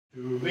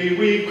To thee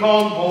we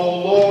come, O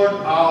Lord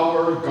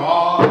our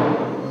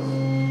God.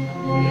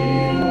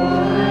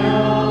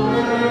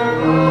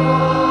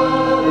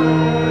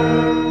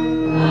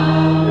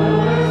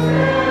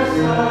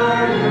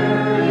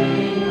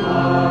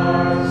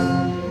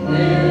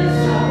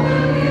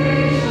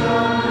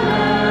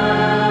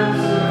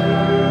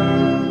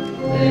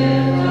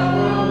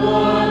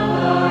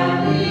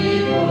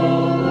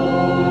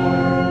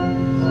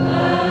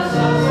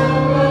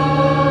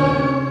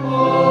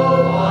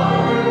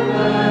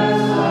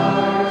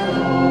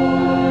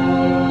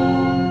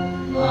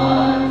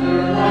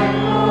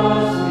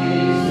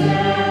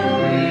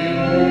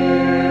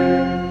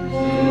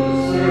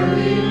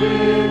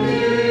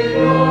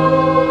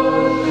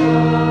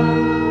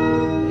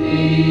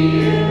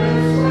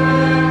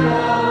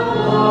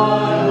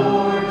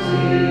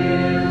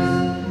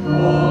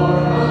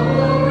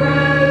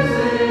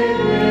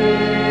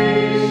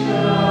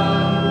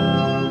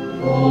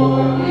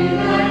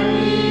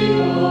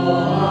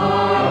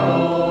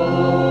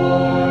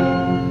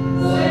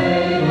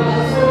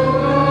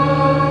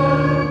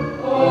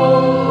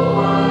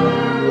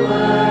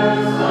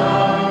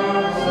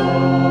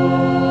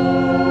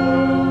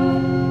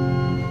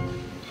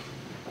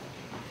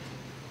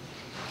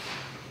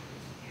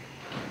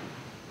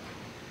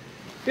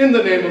 In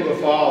the name of the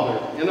Father,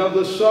 and of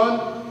the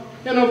Son,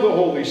 and of the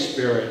Holy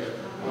Spirit.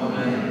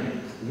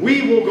 Amen.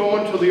 We will go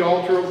unto the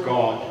altar of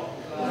God.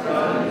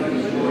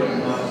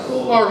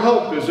 Our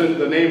help is in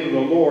the name of the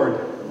Lord.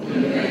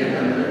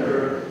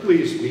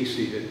 Please be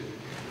seated.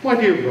 My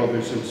dear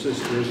brothers and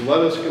sisters,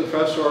 let us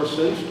confess our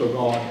sins to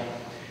God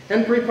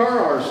and prepare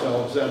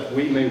ourselves that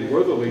we may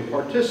worthily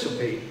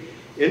participate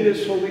in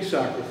this holy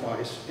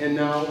sacrifice. And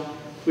now,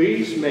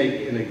 please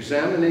make an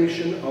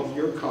examination of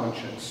your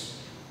conscience.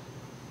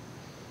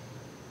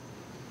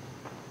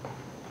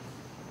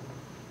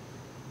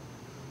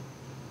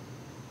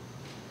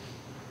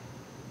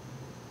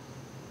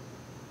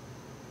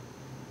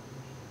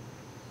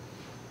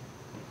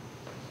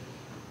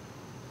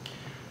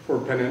 For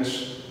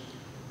penance,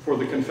 for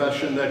the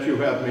confession that you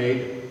have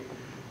made,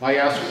 I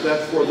ask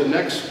that for the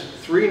next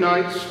 3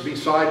 nights,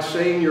 besides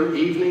saying your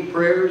evening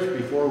prayers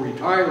before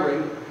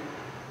retiring,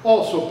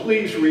 also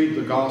please read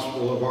the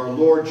gospel of our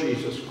Lord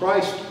Jesus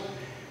Christ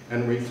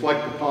and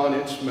reflect upon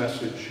its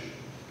message.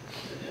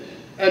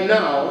 And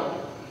now,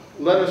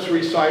 let us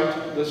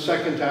recite the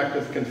second act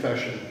of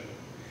confession.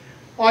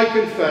 I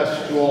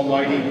confess to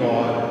Almighty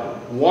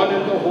God, one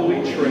in the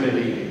Holy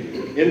Trinity,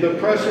 in the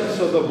presence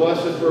of the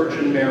Blessed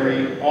Virgin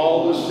Mary,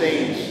 all the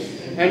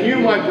saints, and you,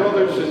 my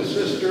brothers and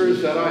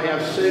sisters, that I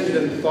have sinned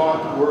in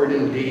thought, word,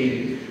 and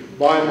deed,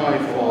 by my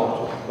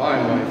fault,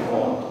 by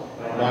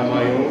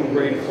my own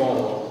great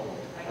fault.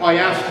 I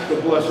ask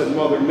the Blessed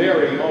Mother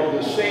Mary, all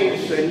the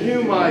saints, and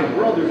you, my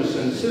brothers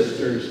and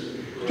sisters,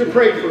 to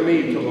pray for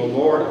me to the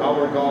Lord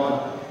our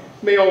God.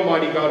 May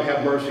Almighty God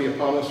have mercy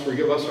upon us,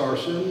 forgive us our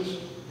sins,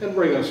 and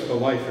bring us to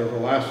life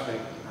everlasting.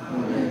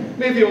 Amen.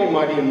 May the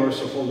Almighty and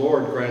merciful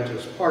Lord grant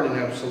us pardon,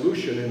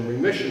 absolution, and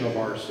remission of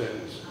our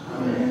sins.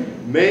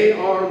 Amen. May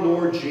our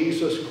Lord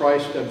Jesus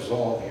Christ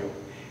absolve you,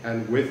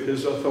 and with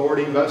his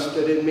authority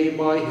vested in me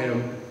by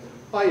him,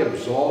 I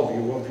absolve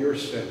you of your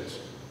sins.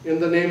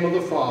 In the name of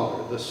the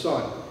Father, the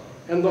Son,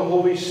 and the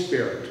Holy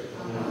Spirit.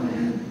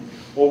 Amen.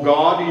 O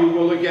God, you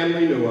will again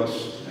renew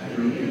us.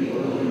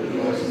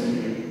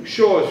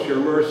 Show us your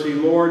mercy,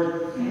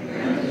 Lord.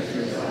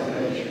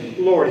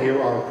 Lord,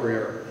 hear our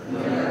prayer.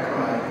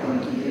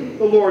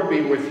 The Lord be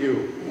with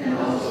you. And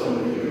also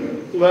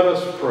with you. Let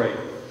us pray.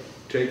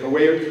 Take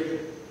away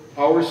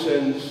our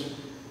sins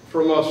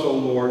from us, O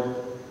Lord,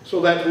 so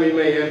that we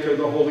may enter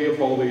the Holy of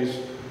Holies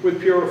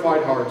with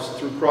purified hearts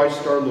through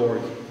Christ our Lord.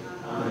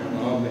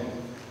 Amen. Amen.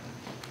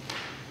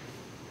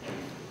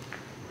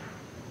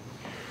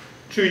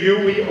 To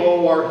you we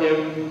owe our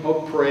hymn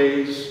of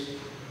praise,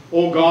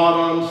 O God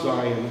on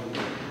Zion.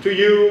 To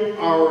you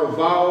our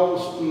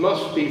vows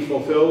must be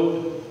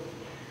fulfilled.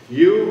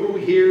 You who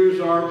hears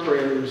our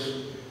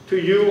prayers, to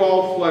you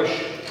all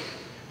flesh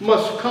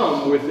must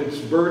come with its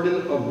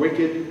burden of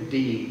wicked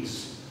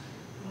deeds.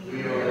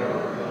 We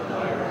are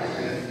by our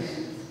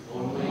sins,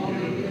 only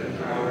you can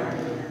power.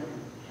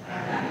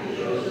 Happy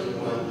chosen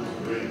one to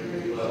bring the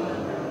blood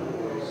of our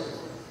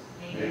voice.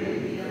 May we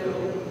be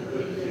filled with the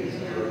good things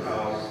of your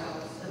house,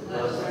 the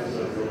blessings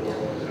of your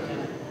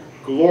Lord.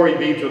 Glory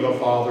be to the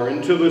Father,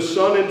 and to the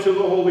Son, and to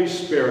the Holy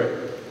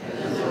Spirit.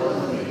 As it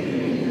was in the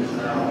beginning, is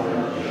now,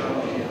 and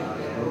shall be,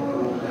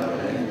 world without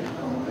end.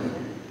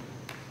 Amen.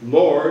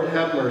 Lord,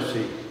 have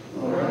mercy.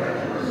 Lord,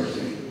 have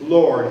mercy.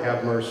 Lord,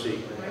 have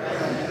mercy. Christ,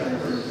 have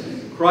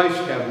mercy. Christ,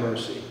 have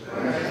mercy.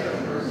 Christ,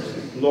 have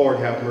mercy. Lord,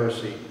 have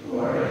mercy.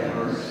 Lord, have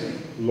mercy.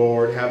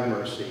 Lord, have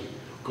mercy.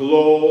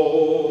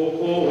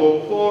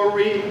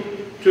 Glory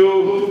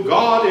to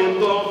God in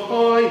the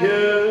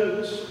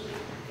highest,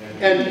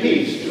 and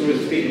peace to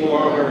his people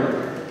on earth.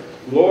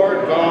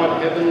 Lord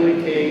God,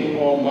 heavenly King,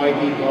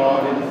 almighty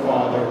God and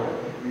Father,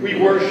 we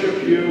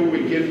worship you,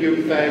 we give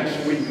you thanks,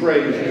 we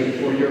praise you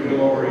for your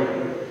glory.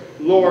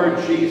 Lord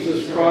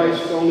Jesus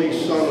Christ, only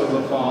Son of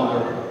the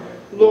Father,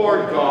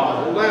 Lord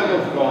God, Lamb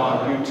of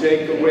God, you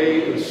take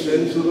away the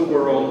sins of the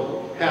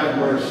world, have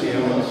mercy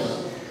on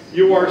us.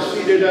 You are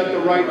seated at the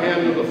right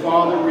hand of the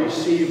Father,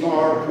 receive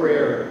our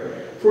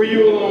prayer. For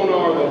you alone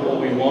are the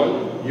Holy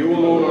One, you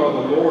alone are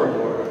the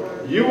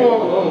Lord. You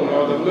alone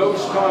are the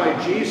Most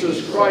High,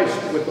 Jesus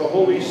Christ, with the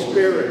Holy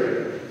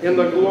Spirit, in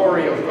the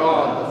glory of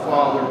God the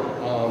Father.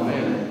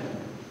 Amen.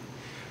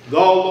 The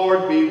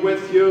Lord be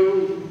with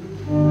you.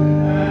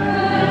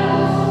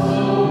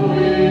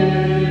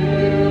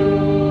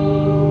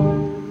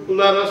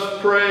 Let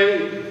us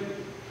pray.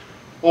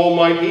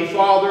 Almighty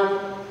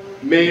Father,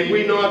 may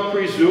we not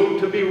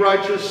presume to be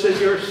righteous in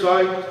your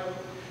sight.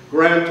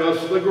 Grant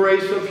us the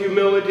grace of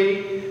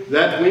humility,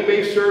 that we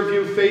may serve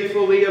you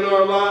faithfully in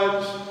our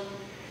lives,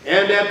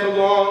 and at the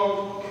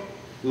long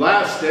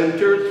last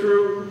enter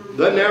through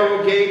the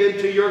narrow gate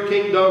into your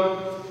kingdom.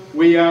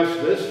 We ask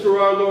this through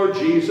our Lord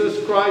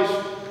Jesus Christ,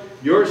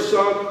 your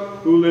Son,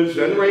 who lives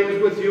and reigns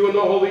with you in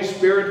the Holy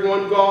Spirit,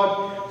 one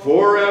God,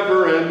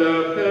 forever and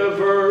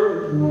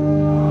ever.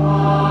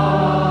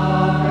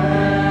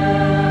 Amen.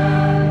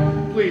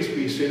 Please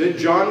be seated.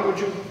 John, would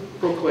you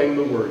proclaim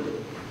the word?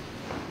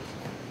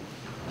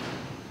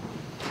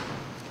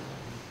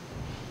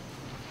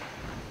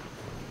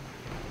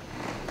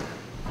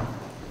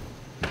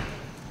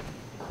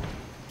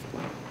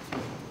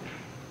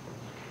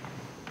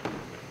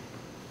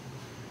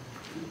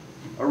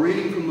 A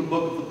reading from the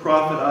book of the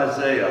prophet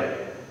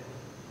Isaiah.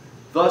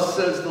 Thus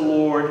says the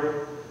Lord,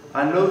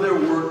 I know their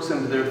works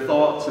and their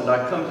thoughts, and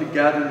I come to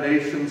gather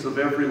nations of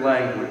every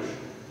language.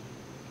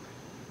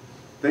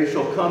 They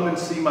shall come and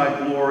see my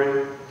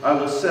glory. I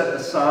will set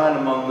a sign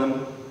among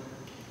them.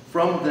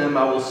 From them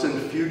I will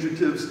send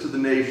fugitives to the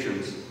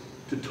nations,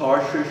 to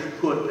Tarshish,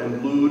 Put,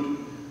 and Lud,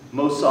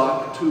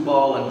 Mosach,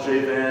 Tubal, and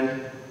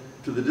Javan,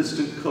 to the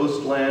distant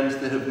coastlands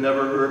that have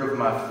never heard of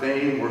my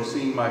fame or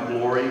seen my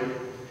glory.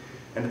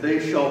 And they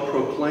shall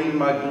proclaim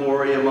my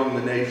glory among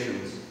the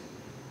nations.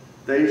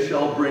 They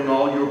shall bring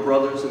all your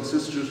brothers and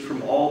sisters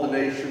from all the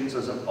nations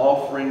as an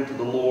offering to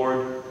the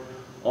Lord,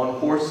 on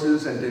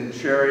horses and in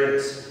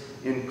chariots,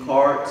 in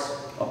carts,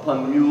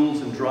 upon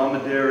mules and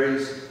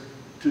dromedaries,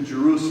 to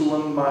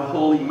Jerusalem, my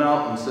holy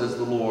mountain, says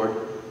the Lord,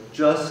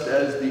 just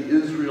as the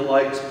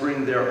Israelites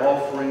bring their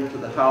offering to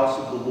the house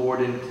of the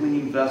Lord in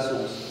clean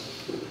vessels.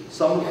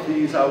 Some of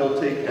these I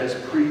will take as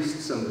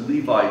priests and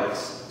Levites,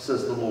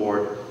 says the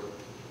Lord.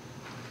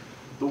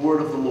 The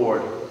word of the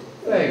Lord.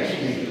 Thanks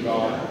be to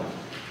God.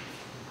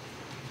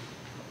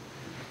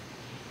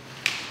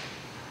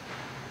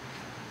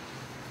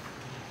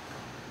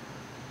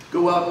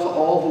 Go out to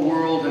all the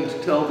world and to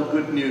tell the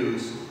good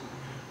news.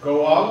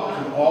 Go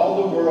out to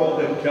all the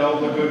world and tell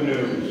the good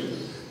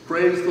news.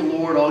 Praise the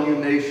Lord, all you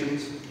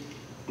nations.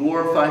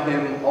 Glorify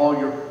him, all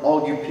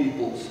you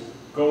peoples.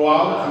 Go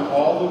out to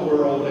all the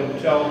world and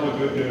tell the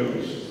good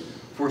news.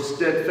 For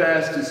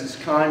steadfast is his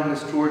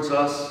kindness towards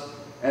us,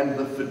 and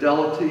the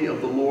fidelity of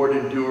the Lord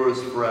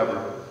endures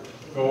forever.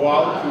 Go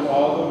out to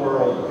all the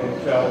world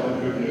and tell the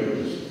good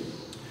news.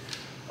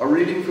 A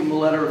reading from the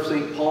letter of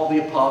St. Paul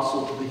the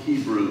Apostle to the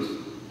Hebrews.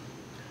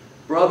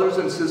 Brothers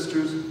and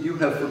sisters, you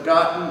have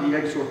forgotten the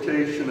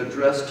exhortation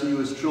addressed to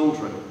you as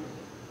children.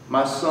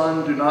 My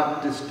son, do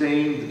not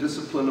disdain the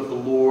discipline of the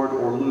Lord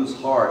or lose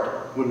heart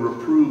when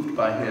reproved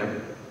by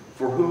him.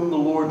 For whom the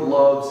Lord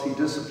loves, he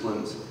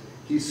disciplines.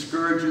 He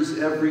scourges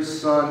every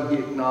son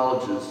he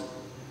acknowledges.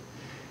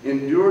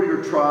 Endure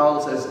your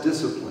trials as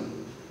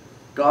discipline.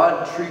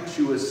 God treats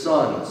you as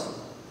sons.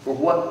 For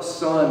what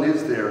son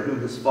is there whom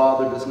his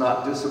father does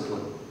not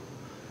discipline?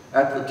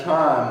 At the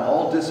time,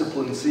 all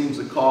discipline seems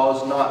a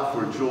cause not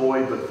for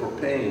joy, but for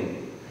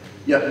pain.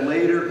 Yet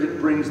later it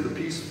brings the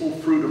peaceful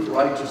fruit of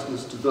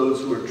righteousness to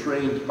those who are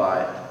trained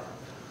by it.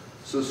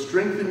 So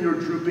strengthen your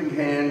drooping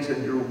hands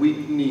and your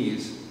weak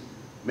knees.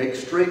 Make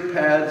straight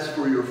paths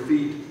for your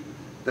feet,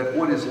 that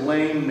what is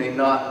lame may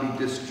not be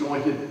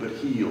disjointed but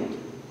healed.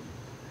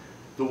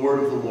 The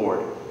word of the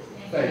Lord.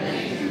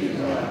 Thanks be to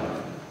God.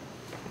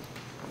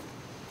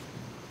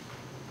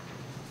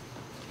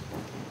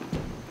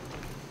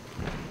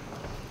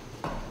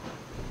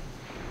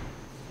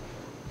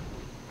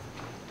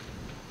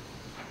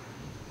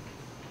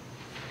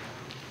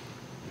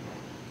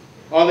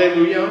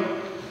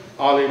 Alleluia,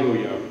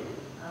 alleluia.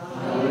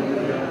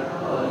 Alleluia,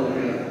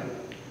 alleluia.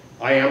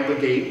 I am the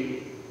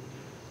gate.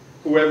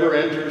 Whoever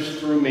enters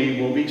through me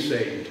will be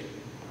saved.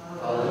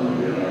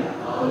 Alleluia,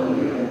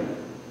 alleluia.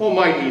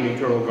 Almighty and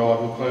eternal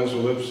God, who cleansed the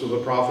lips of the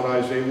prophet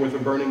Isaiah with a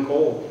burning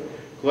coal,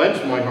 cleanse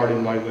my heart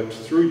and my lips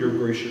through your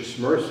gracious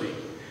mercy,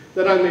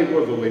 that I may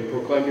worthily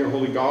proclaim your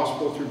holy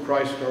gospel through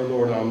Christ our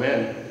Lord.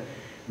 Amen.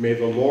 May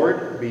the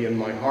Lord be in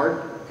my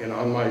heart and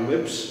on my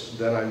lips,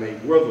 that I may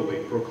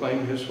worthily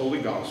proclaim his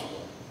holy gospel.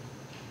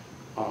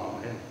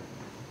 Amen.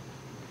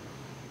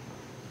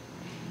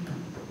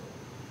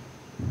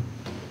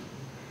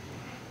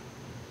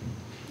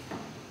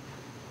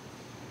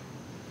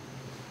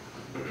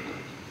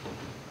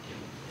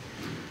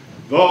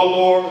 The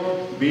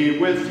Lord be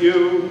with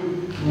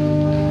you.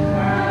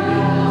 And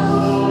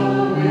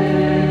also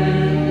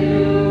with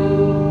you.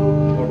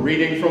 A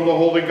reading from the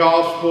Holy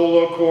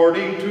Gospel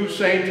according to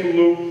St.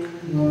 Luke.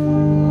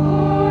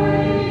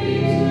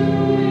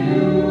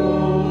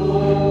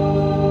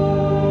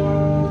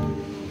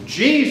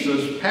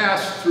 Jesus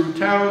passed through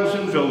towns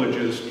and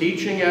villages,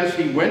 teaching as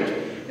he went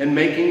and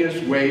making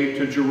his way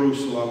to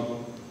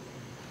Jerusalem.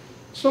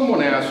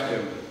 Someone asked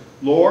him,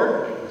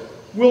 "Lord,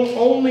 will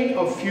only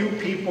a few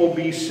people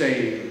be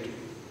saved?"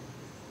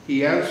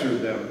 He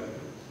answered them,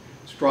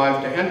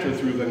 "Strive to enter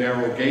through the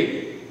narrow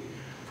gate.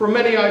 For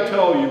many, I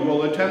tell you,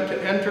 will attempt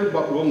to enter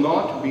but will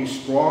not be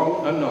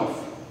strong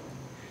enough.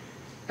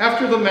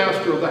 After the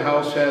master of the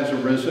house has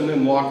arisen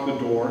and locked the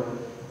door,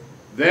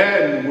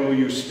 then will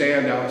you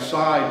stand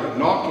outside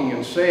knocking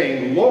and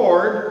saying,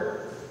 'Lord,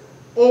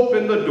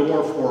 open the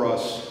door for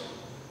us.'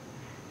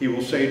 He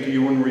will say to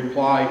you in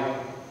reply,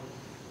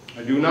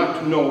 'I do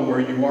not know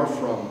where you are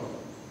from.'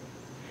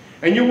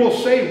 And you will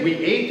say, 'We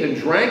ate and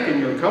drank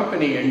in your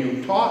company, and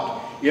you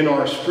taught in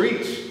our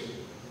streets.'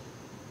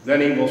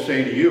 Then he will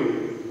say to you,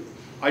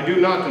 'I do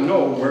not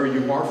know where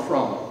you are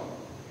from.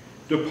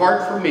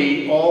 Depart from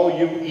me, all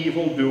you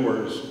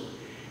evildoers.'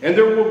 And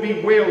there will be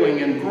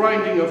wailing and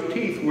grinding of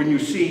teeth when you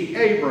see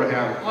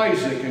Abraham,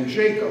 Isaac, and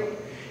Jacob,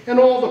 and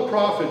all the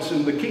prophets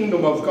in the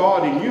kingdom of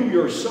God, and you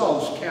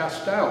yourselves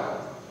cast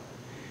out.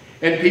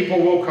 And people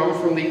will come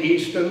from the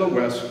east and the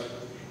west,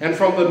 and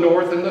from the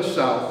north and the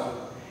south,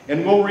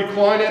 and will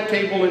recline at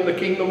table in the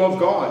kingdom of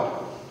God.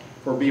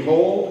 For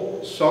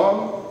behold,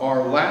 some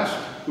are last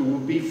who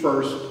will be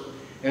first,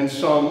 and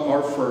some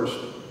are first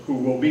who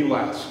will be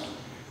last."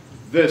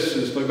 This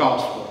is the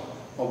gospel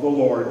of the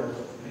Lord.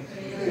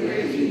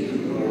 Praise to you,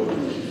 Lord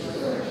Jesus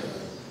Christ.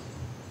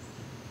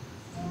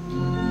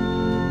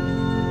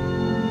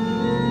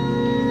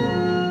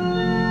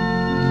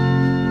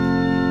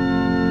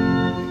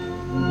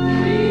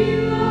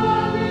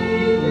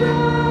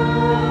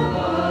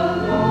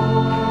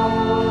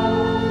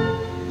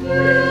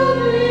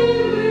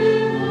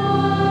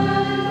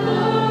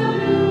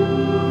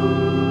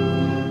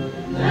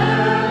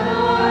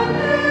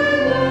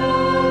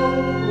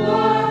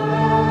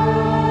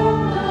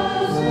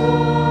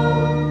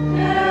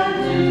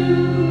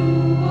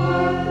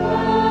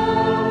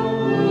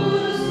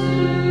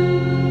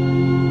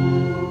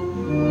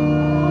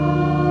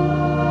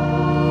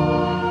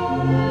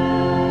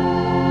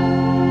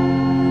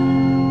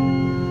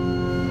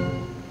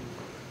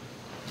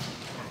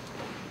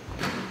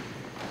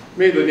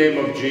 May the name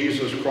of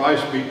Jesus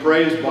Christ be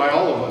praised by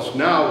all of us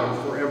now and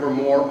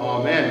forevermore.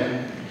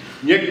 Amen.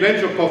 Niech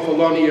będzie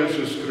pochwalony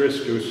Jezus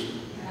Chrystus.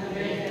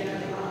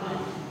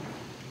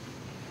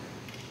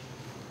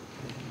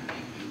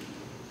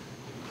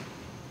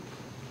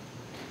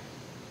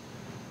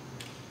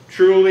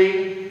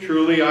 Truly,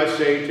 truly I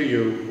say to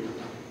you,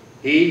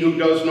 he who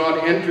does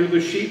not enter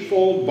the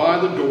sheepfold by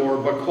the door,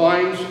 but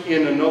climbs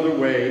in another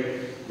way,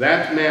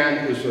 that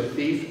man is a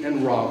thief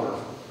and robber.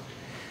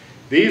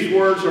 These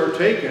words are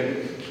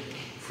taken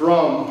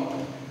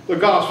from the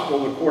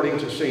Gospel according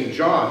to St.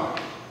 John.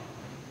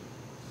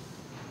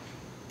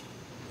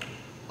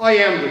 I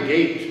am the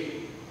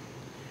gate.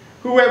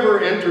 Whoever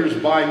enters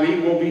by me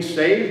will be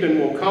saved and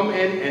will come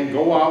in and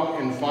go out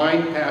and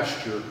find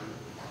pasture.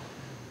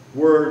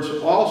 Words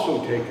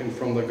also taken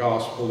from the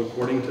Gospel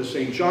according to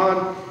St.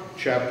 John,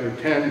 chapter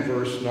 10,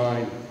 verse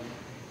 9.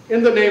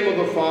 In the name of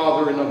the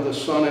Father, and of the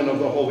Son, and of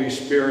the Holy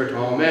Spirit,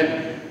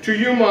 amen. To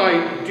you,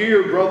 my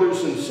dear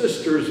brothers and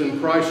sisters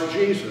in Christ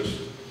Jesus,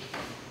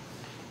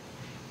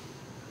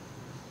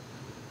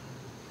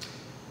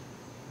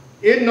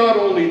 in not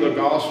only the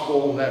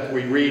Gospel that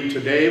we read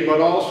today, but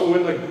also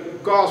in the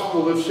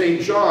Gospel of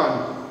St.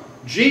 John,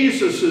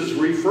 Jesus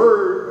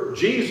refers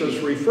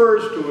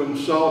to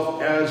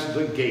himself as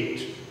the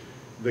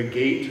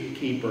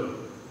gatekeeper.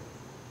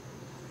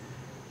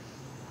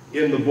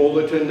 In the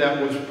bulletin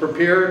that was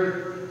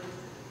prepared,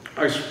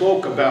 I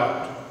spoke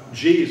about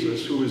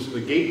Jesus, who is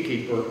the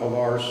gatekeeper of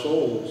our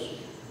souls.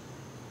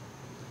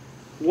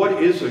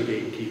 What is a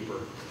gatekeeper?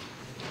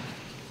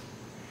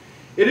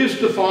 It is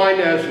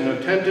defined as an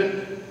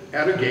attendant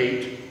at a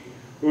gate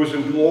who is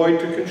employed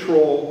to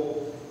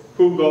control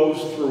who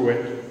goes through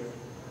it.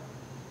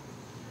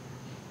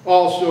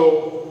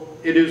 Also,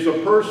 it is a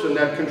person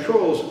that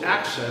controls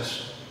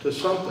access to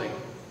something.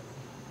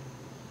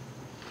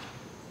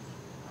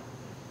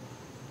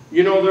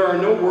 You know, there are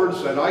no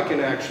words that I can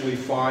actually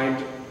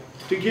find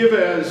to give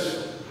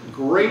as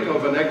great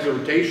of an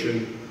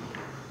exhortation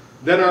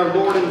than our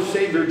Lord and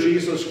Savior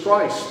Jesus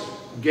Christ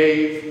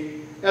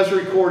gave, as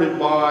recorded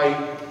by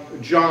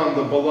John,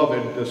 the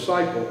beloved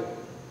disciple.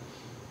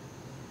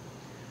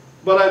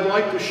 But I'd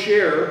like to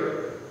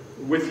share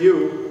with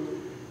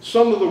you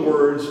some of the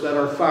words that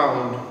are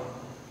found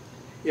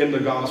in the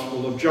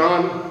Gospel of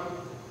John,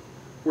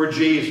 where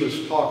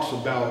Jesus talks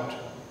about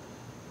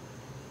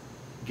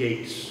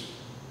gates.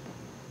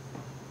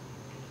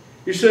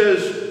 He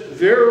says,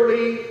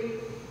 "Verily,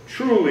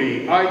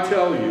 truly, I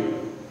tell you,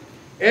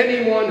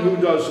 anyone who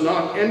does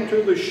not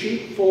enter the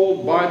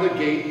sheepfold by the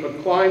gate,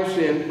 but climbs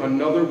in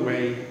another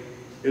way,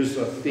 is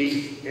a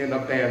thief and a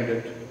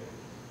bandit.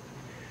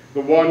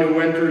 The one who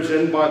enters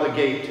in by the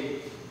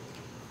gate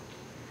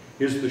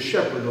is the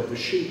shepherd of the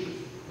sheep.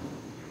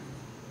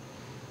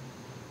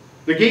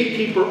 The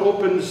gatekeeper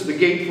opens the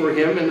gate for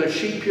him, and the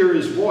sheep hear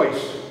his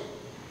voice.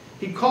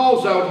 He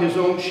calls out his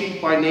own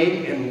sheep by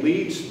name and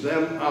leads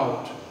them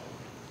out.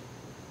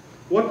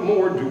 What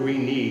more do we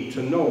need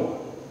to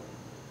know?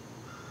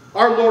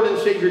 Our Lord and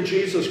Savior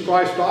Jesus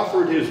Christ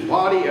offered his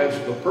body as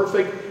the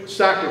perfect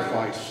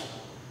sacrifice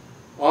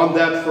on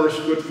that first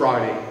Good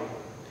Friday.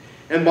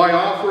 And by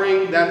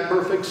offering that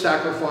perfect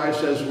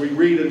sacrifice, as we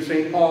read in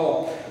St.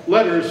 Paul's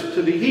letters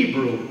to the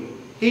Hebrew,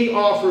 he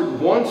offered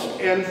once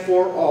and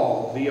for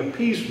all the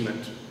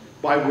appeasement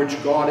by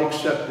which God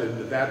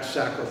accepted that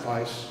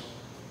sacrifice.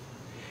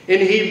 In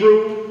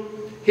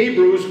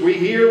Hebrews, we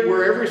hear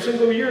where every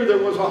single year there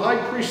was a high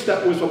priest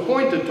that was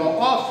appointed to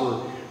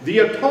offer the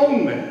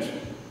atonement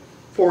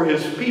for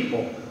his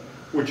people,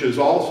 which is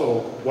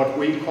also what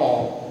we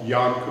call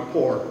Yom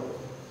Kippur.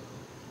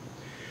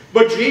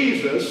 But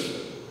Jesus,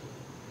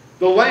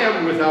 the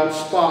Lamb without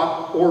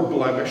spot or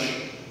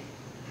blemish,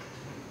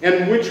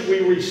 and which we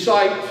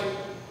recite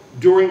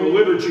during the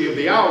Liturgy of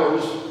the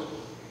Hours,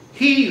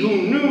 he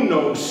who knew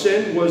no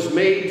sin was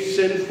made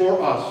sin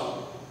for us.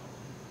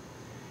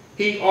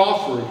 He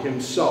offered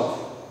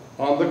himself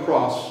on the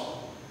cross,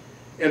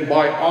 and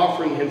by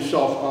offering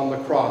himself on the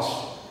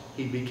cross,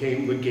 he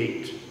became the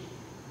gate.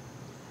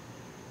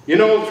 You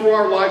know, through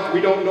our life,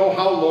 we don't know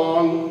how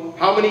long,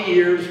 how many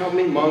years, how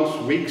many months,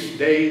 weeks,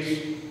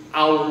 days,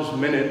 hours,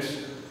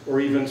 minutes, or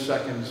even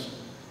seconds,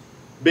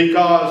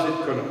 because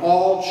it can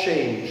all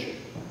change.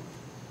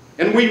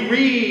 And we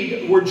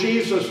read where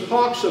Jesus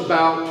talks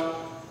about,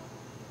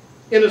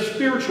 in a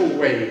spiritual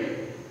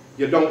way,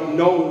 you don't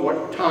know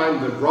what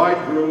time the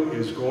bridegroom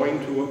is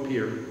going to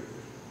appear.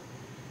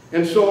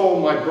 And so,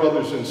 my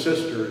brothers and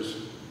sisters,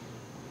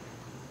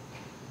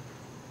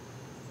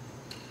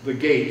 the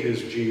gate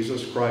is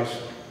Jesus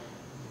Christ.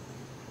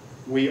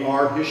 We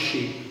are his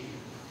sheep.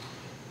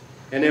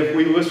 And if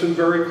we listen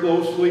very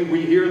closely,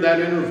 we hear that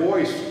inner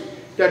voice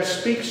that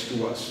speaks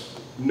to us,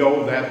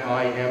 know that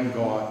I am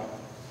God.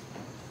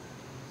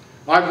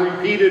 I've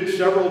repeated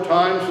several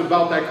times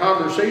about that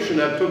conversation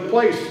that took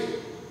place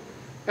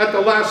at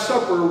the Last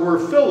Supper, where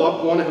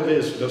Philip, one of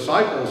his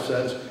disciples,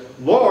 says,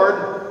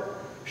 Lord,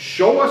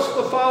 show us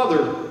the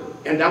Father,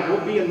 and that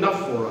will be enough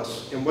for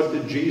us. And what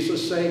did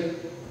Jesus say?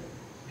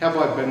 Have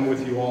I been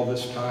with you all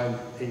this time,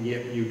 and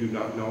yet you do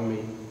not know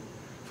me?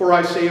 For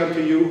I say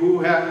unto you,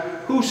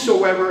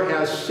 whosoever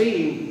has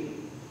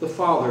seen the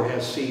Father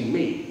has seen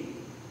me.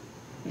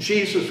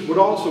 Jesus would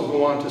also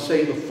go on to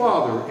say, the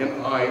Father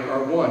and I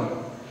are one.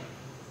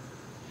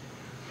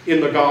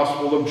 In the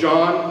Gospel of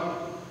John,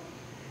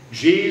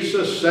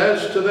 Jesus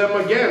says to them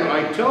again,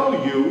 I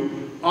tell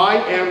you, I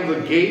am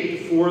the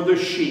gate for the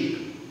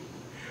sheep.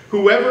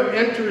 Whoever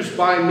enters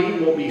by me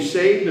will be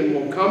saved and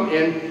will come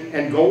in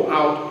and go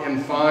out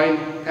and find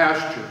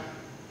pasture.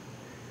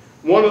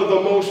 One of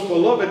the most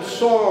beloved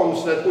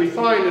psalms that we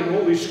find in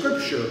Holy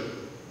Scripture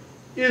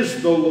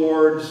is the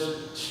Lord's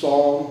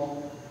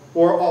Psalm,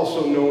 or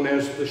also known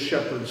as the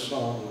Shepherd's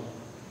Psalm.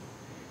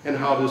 And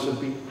how does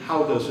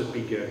it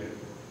begin?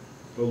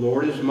 The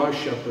Lord is my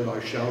shepherd, I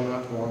shall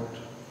not want.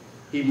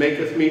 He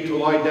maketh me to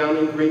lie down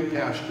in green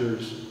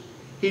pastures.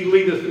 He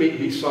leadeth me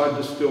beside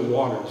the still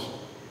waters.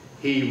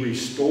 He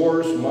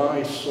restores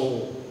my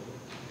soul.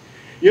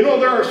 You know,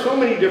 there are so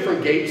many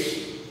different gates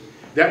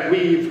that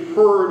we've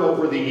heard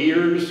over the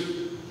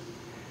years.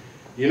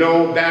 You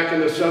know, back in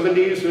the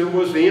 70s, there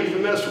was the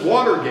infamous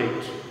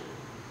Watergate,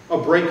 a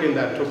break-in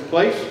that took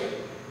place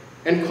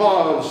and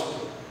caused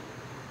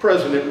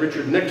President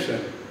Richard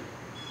Nixon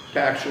to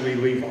actually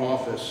leave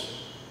office.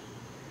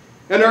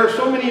 And there are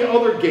so many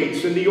other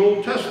gates in the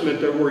Old Testament.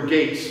 There were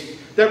gates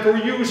that were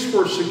used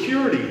for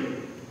security,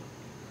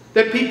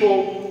 that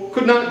people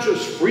could not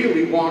just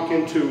freely walk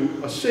into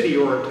a city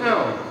or a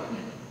town.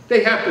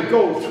 They had to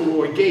go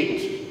through a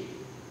gate.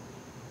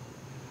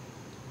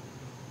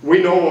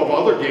 We know of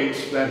other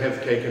gates that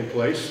have taken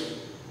place.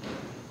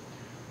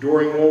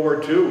 During World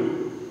War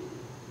II,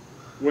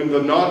 when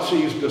the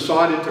Nazis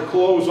decided to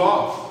close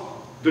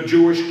off the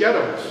Jewish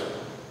ghettos,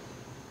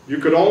 you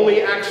could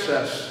only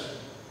access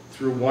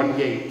through one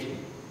gate.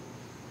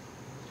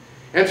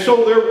 And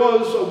so there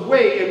was a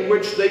way in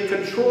which they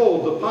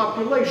controlled the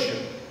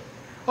population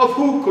of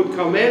who could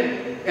come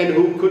in and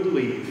who could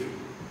leave.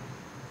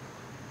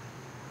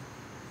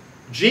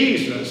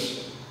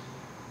 Jesus,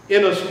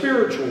 in a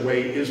spiritual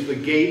way, is the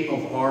gate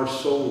of our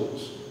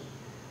souls.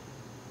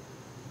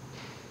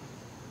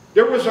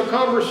 There was a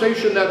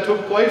conversation that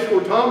took place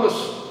where Thomas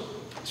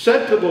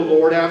said to the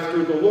Lord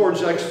after the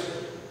Lord's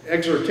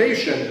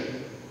exhortation,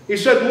 he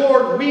said,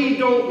 Lord, we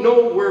don't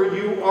know where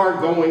you are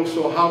going,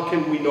 so how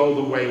can we know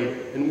the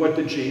way? And what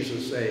did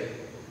Jesus say?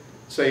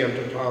 Say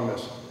unto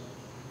Thomas,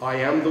 I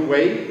am the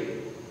way,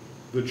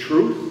 the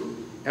truth,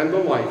 and the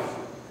life.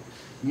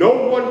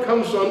 No one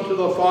comes unto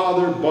the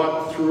Father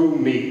but through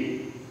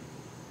me.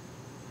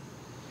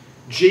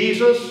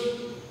 Jesus,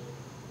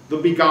 the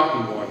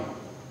begotten one,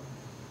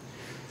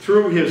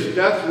 through his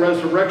death,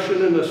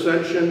 resurrection, and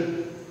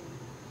ascension,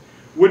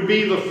 would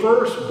be the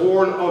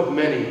firstborn of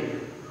many.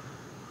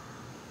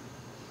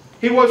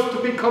 He was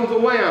to become the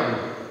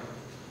Lamb,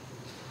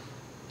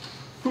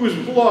 whose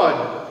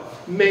blood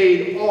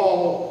made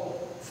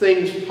all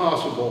things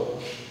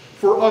possible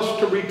for us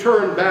to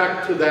return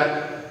back to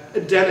that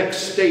Edenic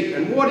state.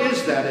 And what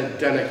is that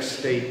Edenic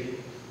state?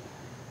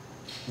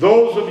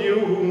 Those of you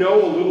who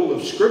know a little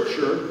of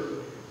Scripture,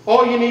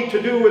 all you need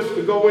to do is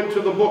to go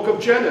into the book of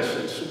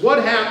Genesis.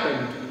 What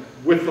happened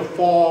with the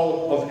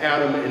fall of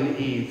Adam and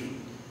Eve?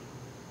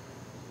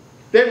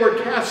 They were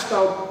cast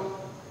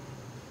out,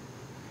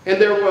 and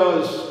there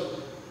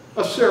was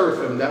a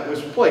seraphim that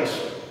was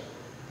placed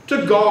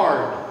to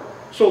guard,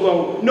 so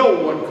though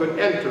no one could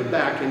enter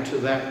back into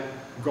that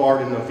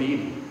Garden of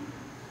Eden.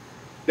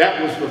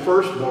 That was the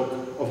first book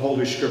of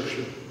Holy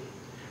Scripture.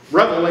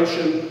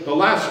 Revelation, the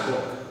last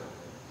book,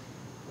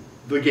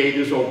 the gate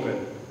is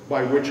open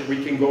by which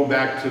we can go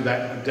back to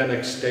that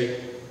Edenic state.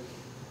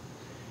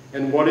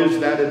 And what is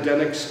that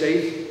Edenic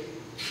state?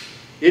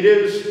 It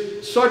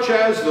is such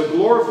as the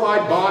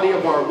glorified body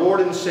of our Lord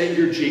and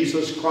Savior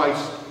Jesus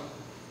Christ,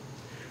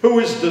 who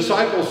his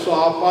disciples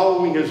saw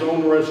following his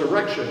own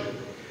resurrection.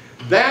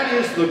 That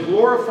is the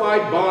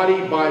glorified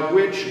body by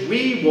which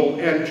we will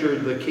enter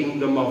the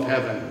kingdom of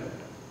heaven.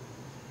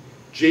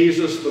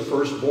 Jesus, the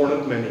firstborn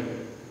of many.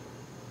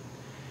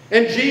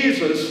 And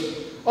Jesus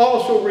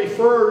also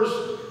refers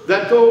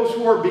that those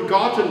who are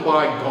begotten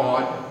by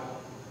God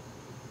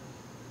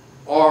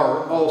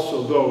are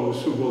also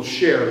those who will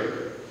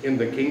share in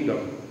the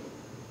kingdom.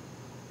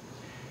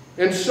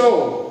 And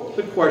so,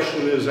 the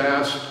question is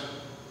asked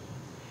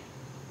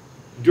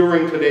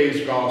during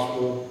today's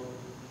gospel,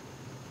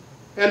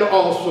 and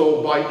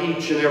also by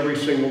each and every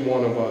single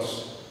one of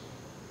us.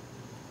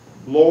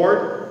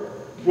 Lord,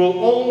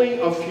 will only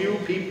a few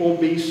people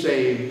be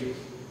saved?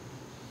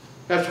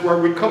 That's where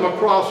we come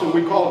across and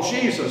we call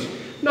Jesus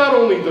not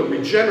only the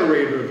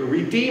regenerator, the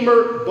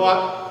redeemer,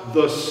 but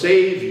the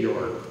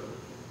Savior.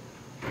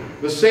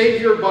 The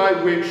Savior by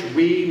which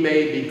we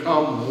may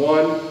become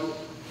one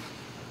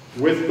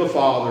with the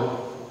Father,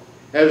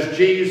 as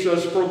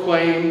Jesus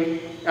proclaimed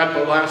at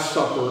the Last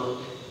Supper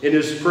in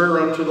his prayer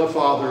unto the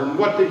Father. And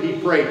what did he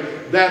pray?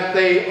 That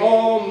they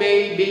all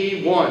may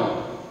be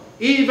one,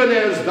 even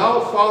as thou,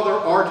 Father,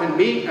 art in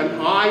me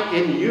and I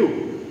in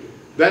you,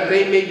 that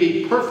they may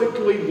be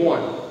perfectly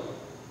one.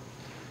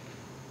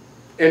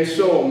 And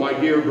so, my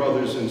dear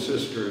brothers and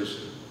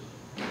sisters,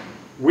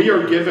 we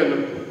are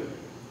given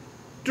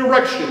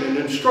direction and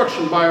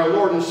instruction by our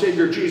Lord and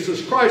Savior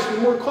Jesus Christ,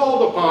 and we're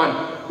called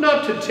upon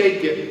not to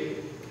take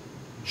it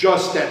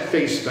just at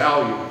face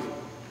value,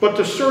 but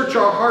to search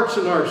our hearts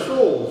and our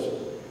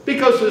souls,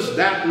 because is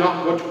that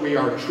not what we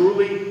are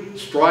truly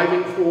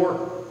striving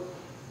for?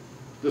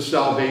 The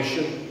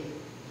salvation.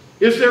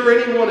 Is there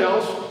anyone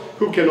else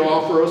who can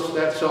offer us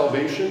that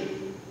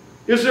salvation?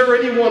 Is there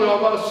any one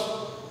of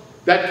us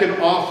that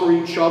can offer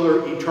each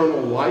other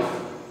eternal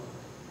life?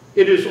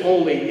 It is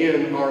only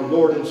in our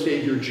Lord and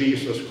Savior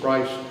Jesus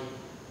Christ.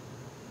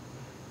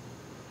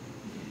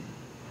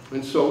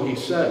 And so he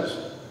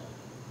says,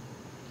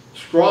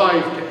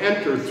 strive to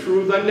enter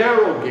through the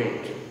narrow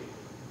gate.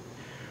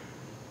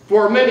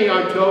 For many,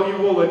 I tell you,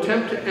 will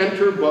attempt to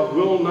enter, but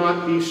will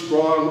not be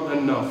strong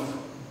enough.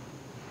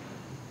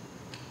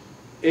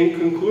 In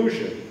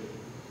conclusion,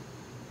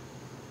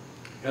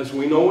 as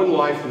we know in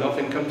life,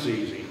 nothing comes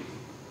easy.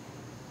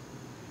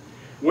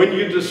 When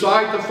you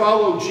decide to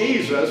follow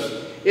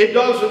Jesus, it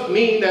doesn't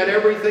mean that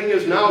everything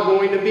is now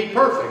going to be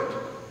perfect.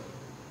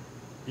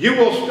 You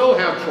will still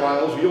have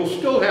trials, you'll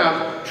still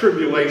have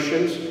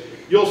tribulations,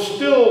 you'll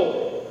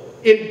still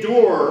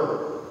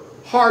endure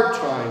hard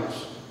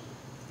times,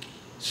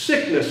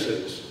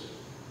 sicknesses,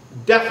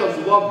 death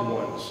of loved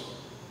ones,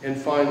 and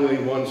finally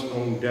one's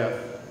own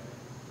death.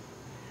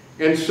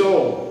 And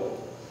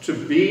so, to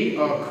be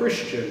a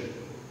Christian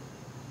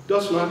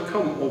does not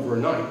come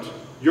overnight.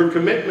 Your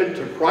commitment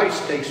to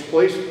Christ takes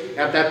place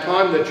at that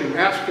time that you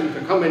ask him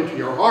to come into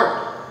your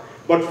heart.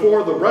 But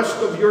for the rest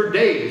of your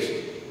days,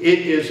 it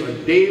is a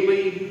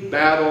daily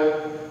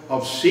battle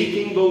of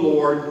seeking the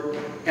Lord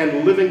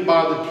and living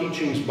by the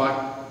teachings by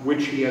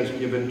which he has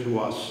given to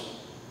us.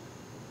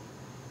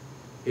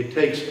 It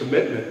takes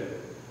commitment.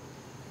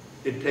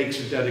 It takes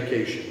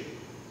dedication.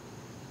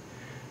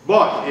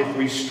 But if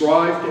we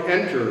strive to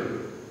enter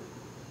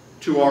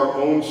to our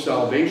own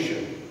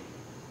salvation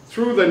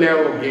through the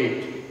narrow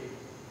gate,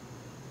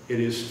 it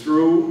is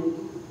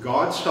through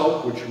God's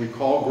help, which we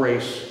call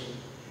grace,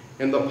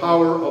 and the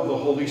power of the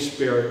Holy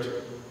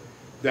Spirit,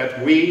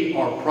 that we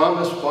are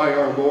promised by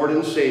our Lord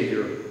and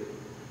Savior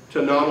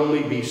to not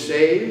only be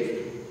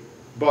saved,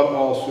 but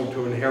also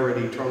to inherit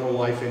eternal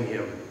life in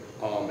him.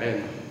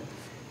 Amen.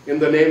 In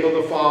the name of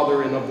the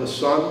Father, and of the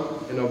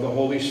Son, and of the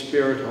Holy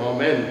Spirit.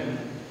 Amen.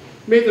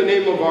 May the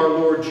name of our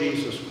Lord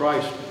Jesus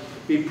Christ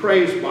be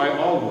praised by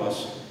all of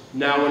us,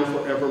 now and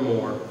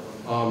forevermore.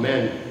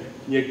 Amen.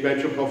 Niech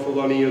będzie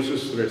pochwalony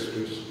Jezus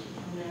Chrystus.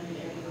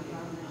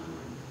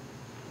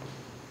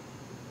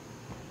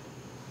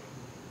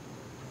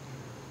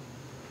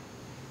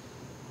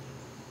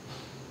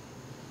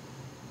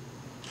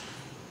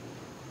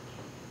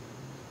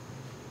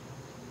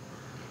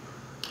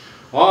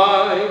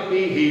 I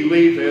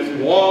believe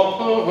in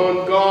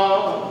one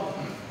God,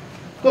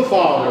 the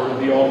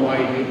Father, the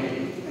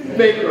Almighty,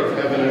 maker of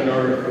heaven and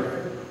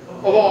earth,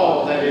 of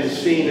all that is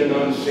seen and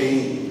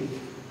unseen.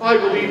 I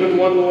believe in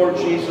one Lord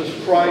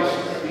Jesus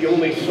Christ, the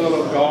only Son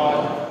of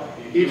God,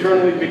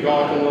 eternally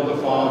begotten of the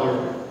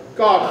Father,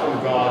 God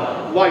from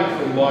God, light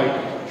from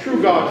light,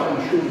 true God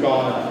from true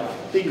God,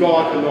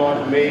 begotten,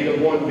 not made,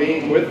 of one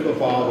being with the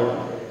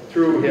Father.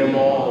 Through him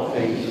all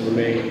things were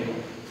made.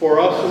 For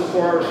us and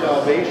for our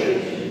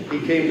salvation,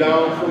 he came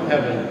down from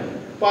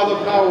heaven. By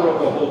the power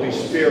of the Holy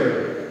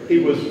Spirit, he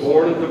was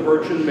born of the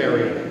Virgin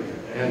Mary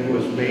and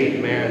was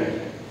made man.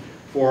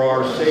 For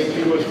our sake,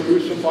 he was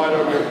crucified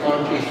under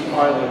Pontius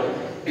Pilate.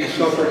 He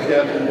suffered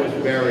death and was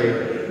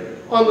buried.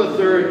 On the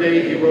third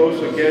day, he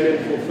rose again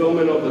in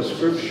fulfillment of the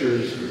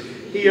Scriptures.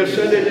 He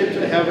ascended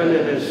into heaven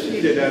and is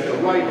seated at the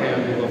right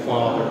hand of the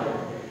Father.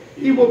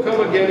 He will come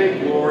again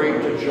in glory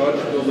to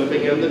judge the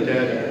living and the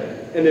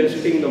dead, and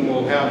his kingdom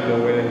will have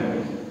no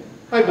end.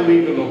 I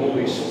believe in the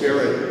Holy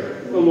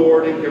Spirit, the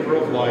Lord and giver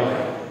of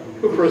life,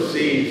 who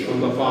proceeds from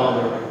the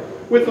Father.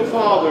 With the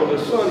Father and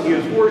the Son he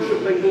is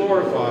worshipped and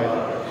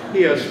glorified.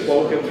 He has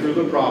spoken through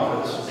the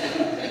prophets.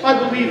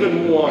 I believe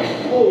in one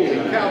holy,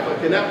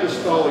 Catholic, and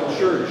apostolic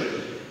church.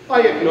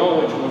 I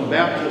acknowledge one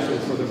baptism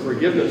for the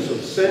forgiveness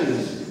of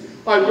sins.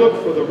 I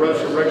look for the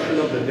resurrection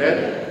of the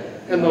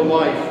dead and the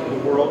life of the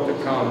world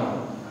to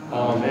come.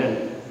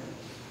 Amen.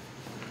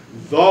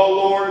 The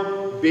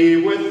Lord be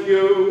with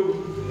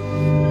you.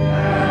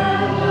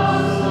 And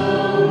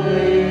also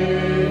with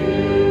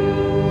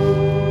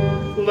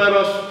you. Let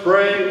us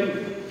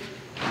pray.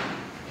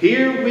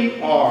 Here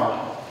we are.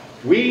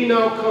 We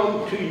now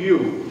come to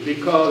you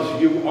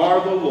because you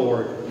are the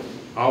Lord,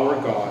 our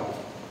God.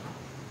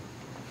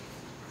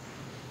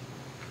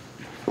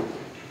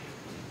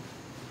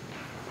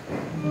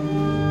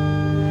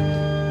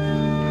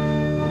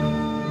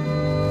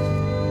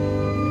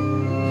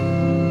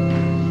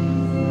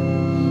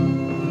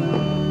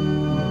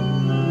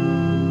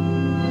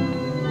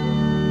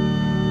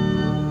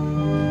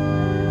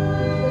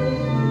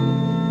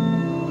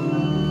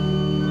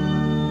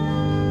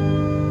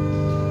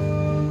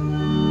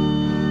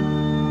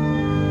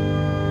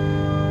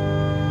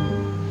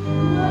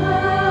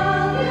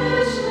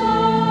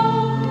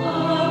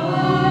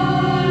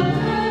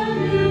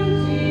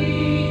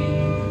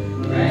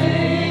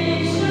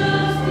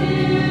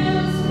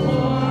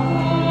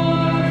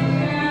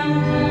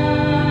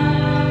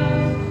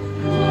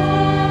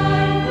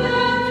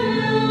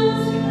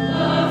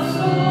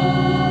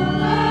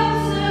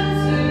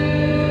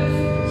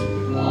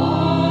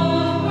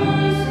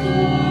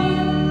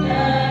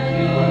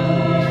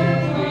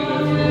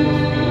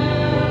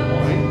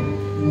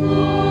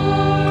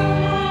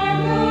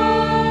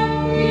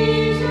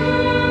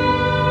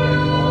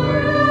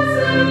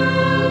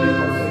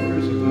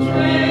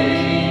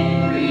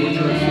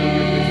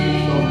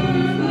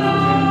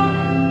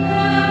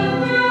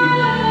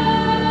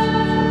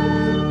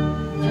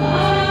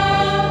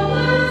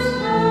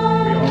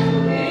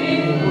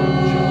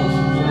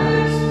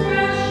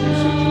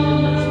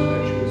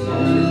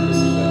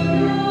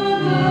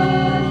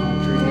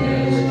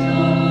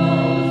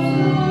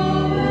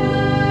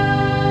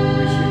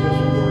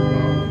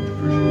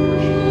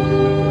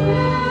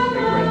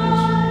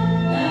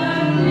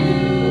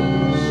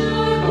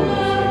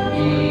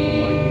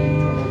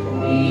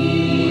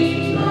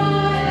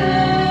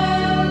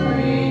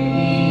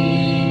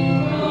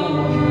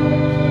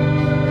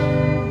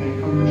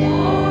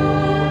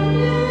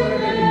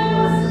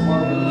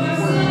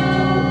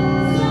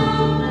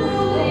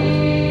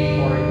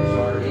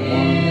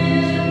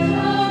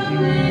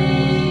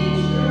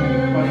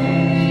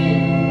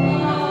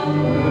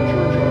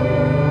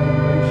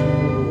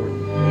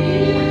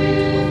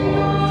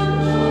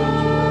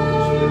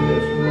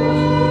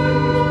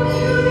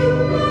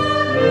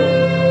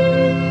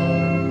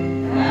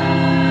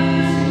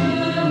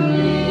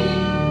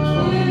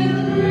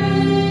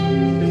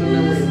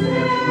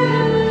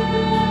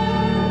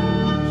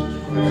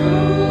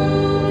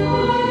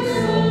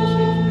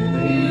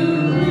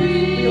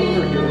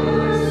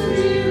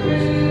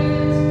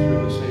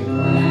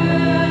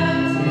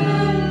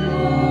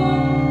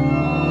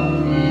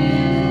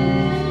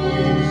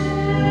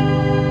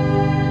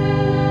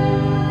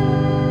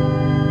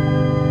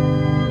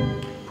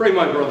 Pray,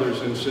 my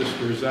brothers and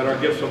sisters, that our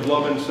gifts of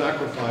love and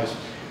sacrifice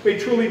may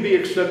truly be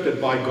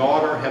accepted by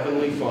God, our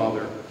Heavenly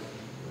Father.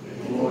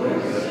 Lord,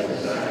 accept the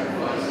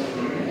sacrifice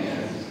of your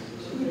hands,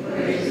 to the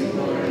praise and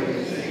glory of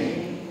his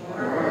name,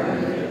 for our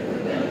benefit and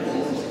the benefit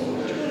of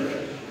the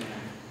church.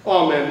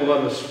 Amen.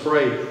 Let us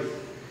pray.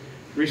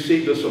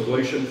 Receive this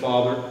oblation,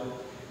 Father,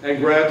 and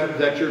grant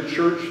that your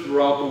church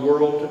throughout the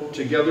world,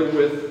 together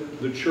with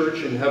the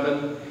church in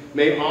heaven,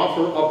 may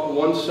offer up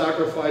one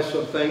sacrifice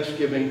of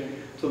thanksgiving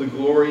to the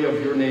glory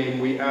of your name.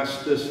 We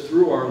ask this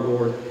through our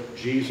Lord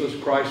Jesus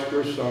Christ,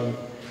 your Son,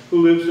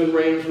 who lives and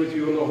reigns with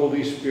you in the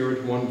Holy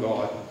Spirit, one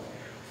God,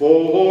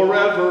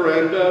 forever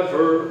and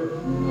ever.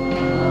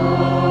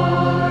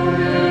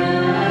 Amen.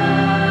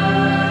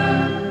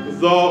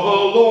 The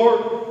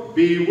Lord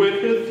be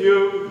with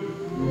you.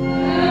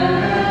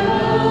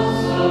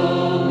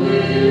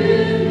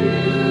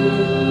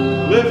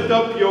 Lift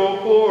up your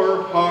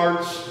poor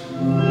hearts.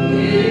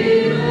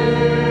 We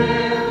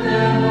lift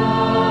them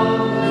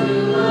up to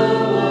the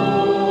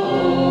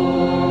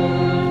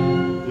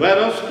Lord. Let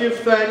us give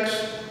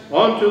thanks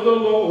unto the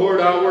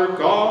Lord our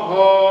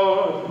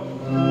God.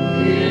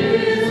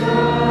 It is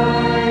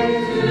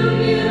right to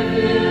give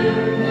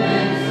him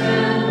thanks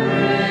and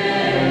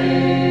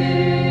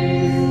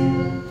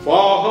praise.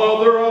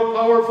 Father, a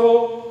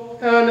powerful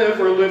and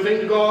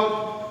ever-living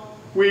God,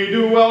 we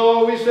do well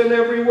always and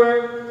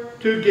everywhere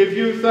to give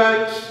you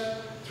thanks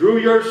through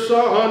your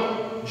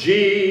Son,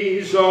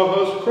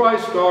 Jesus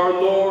Christ our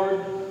Lord.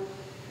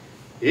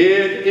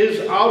 It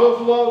is out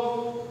of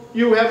love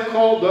you have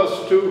called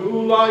us to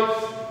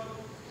life.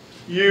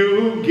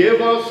 You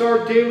give us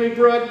our daily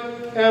bread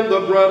and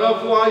the bread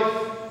of life,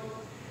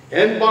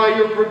 and by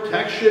your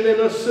protection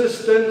and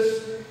assistance,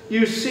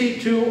 you see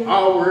to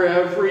our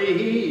every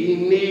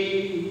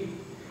need.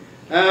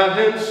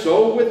 And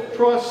so with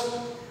trust,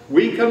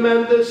 we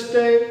commend this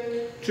day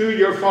to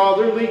your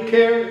fatherly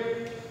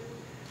care.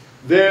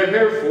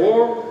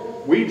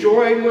 Therefore, we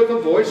join with the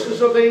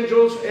voices of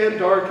angels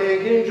and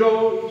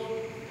archangels,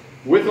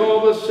 with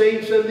all the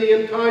saints and the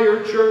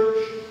entire church,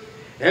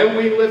 and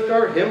we lift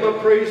our hymn of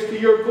praise to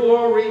your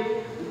glory,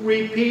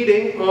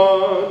 repeating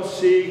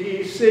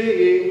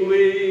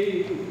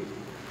unceasingly,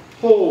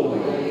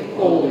 Holy,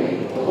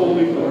 holy,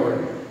 holy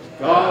Lord,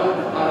 God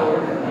of power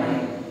and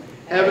might,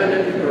 heaven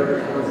and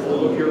earth are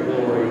full of your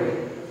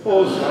glory.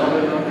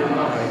 Hosanna in the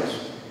highest.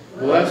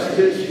 Blessed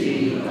is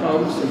he who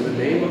comes in the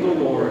name of the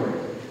Lord.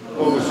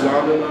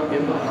 Hosanna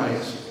in the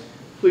highest.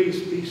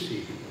 Please be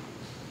seated.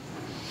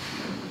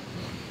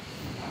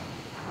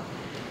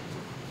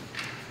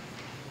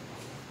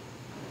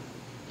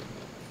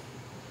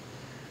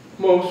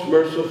 Most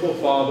merciful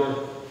Father,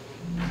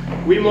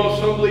 we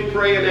most humbly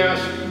pray and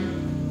ask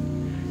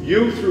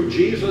you through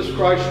Jesus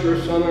Christ, your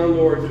Son, our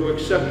Lord, to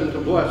accept and to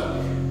bless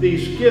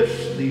these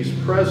gifts, these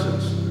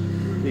presents,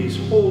 these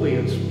holy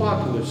and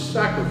spotless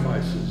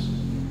sacrifices,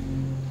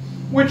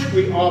 which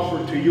we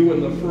offer to you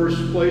in the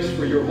first place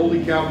for your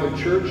Holy Catholic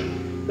Church,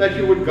 that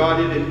you would guide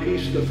it in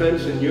peace,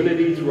 defense, and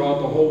unity throughout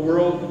the whole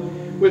world,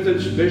 with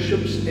its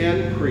bishops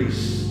and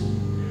priests,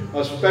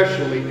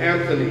 especially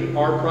Anthony,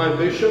 our Prime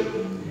Bishop,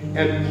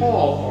 and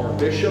Paul, our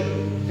Bishop,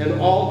 and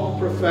all who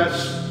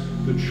profess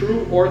the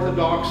true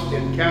Orthodox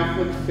and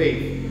Catholic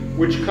faith,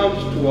 which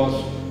comes to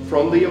us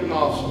from the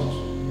apostles.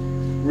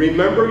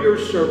 Remember your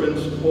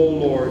servants, O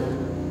Lord.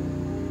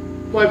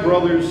 My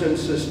brothers and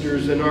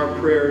sisters, in our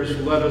prayers,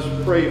 let us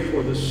pray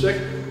for the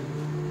sick,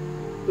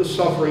 the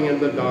suffering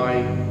and the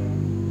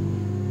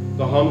dying,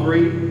 the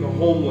hungry, the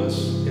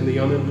homeless, and the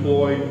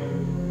unemployed,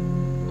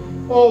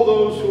 all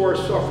those who are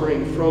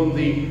suffering from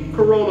the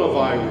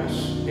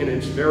coronavirus and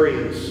its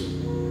variants,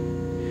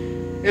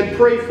 and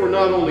pray for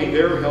not only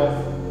their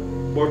health,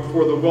 but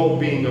for the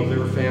well-being of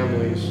their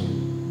families.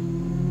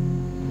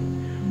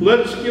 Let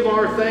us give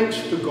our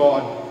thanks to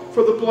God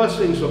for the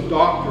blessings of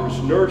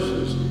doctors,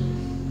 nurses,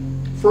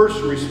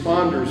 first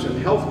responders, and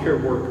healthcare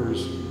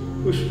workers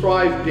who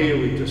strive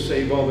daily to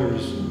save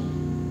others.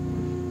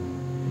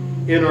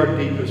 In our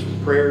deepest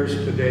prayers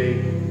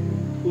today,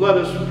 let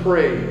us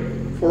pray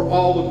for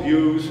all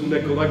abused and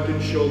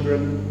neglected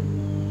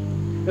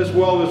children, as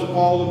well as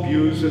all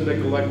abused and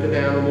neglected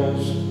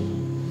animals,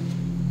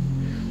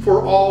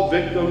 for all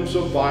victims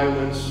of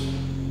violence,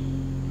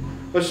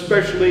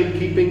 especially in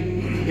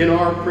keeping in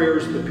our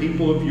prayers the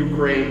people of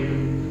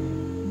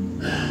Ukraine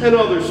and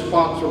other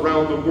spots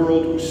around the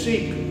world who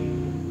seek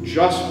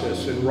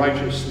justice and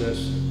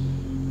righteousness.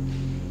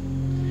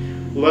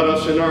 Let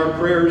us in our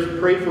prayers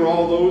pray for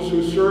all those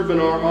who serve in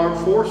our armed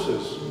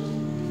forces,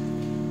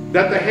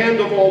 that the hand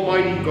of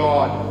Almighty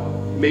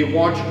God may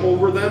watch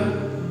over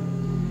them,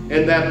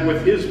 and that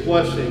with his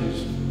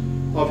blessings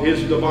of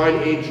his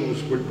divine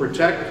angels would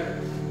protect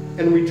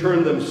and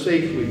return them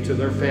safely to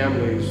their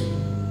families.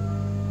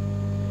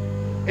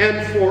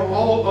 And for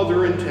all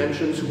other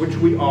intentions which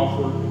we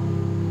offer,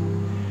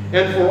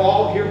 and for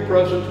all here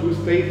present whose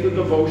faith and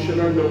devotion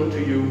are known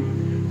to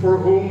you, for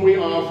whom we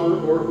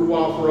offer or who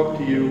offer up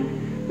to you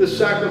the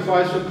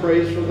sacrifice of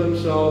praise for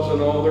themselves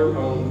and all their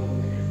own,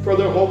 for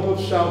their hope of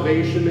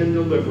salvation and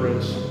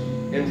deliverance,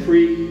 and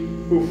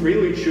who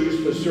freely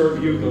choose to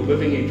serve you, the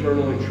living,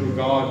 eternal, and true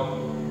God,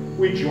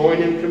 we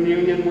join in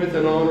communion with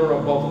and honor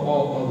above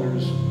all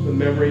others the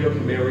memory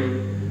of Mary,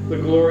 the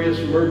glorious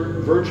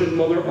Virgin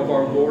Mother of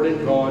our Lord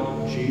and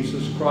God,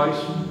 Jesus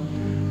Christ.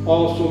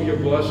 Also your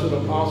blessed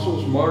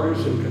apostles,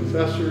 martyrs, and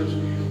confessors,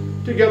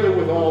 together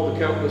with all the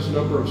countless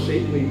number of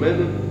saintly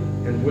men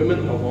and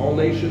women of all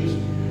nations,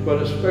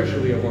 but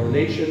especially of our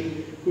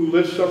nation, who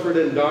lived, suffered,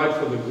 and died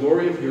for the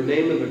glory of your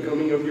name and the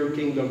coming of your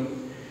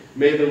kingdom.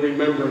 May the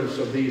remembrance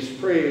of these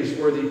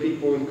praiseworthy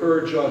people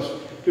encourage us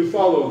to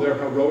follow their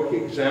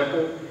heroic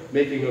example,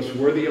 making us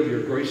worthy of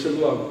your grace and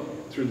love,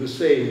 through the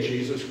same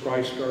Jesus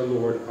Christ our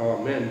Lord.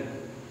 Amen.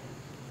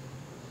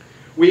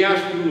 We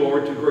ask you,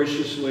 Lord, to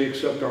graciously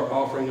accept our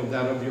offering of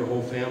that of your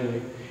whole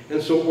family,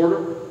 And so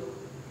order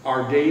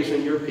our days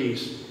in your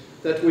peace,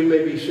 that we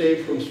may be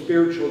saved from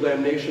spiritual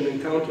damnation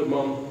and counted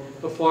among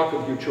the flock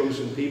of your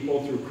chosen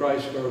people through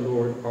Christ our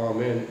Lord.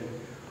 Amen.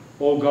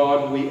 O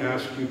God, we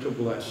ask you to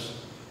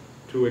bless,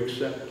 to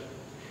accept,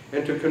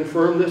 and to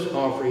confirm this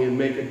offering and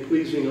make it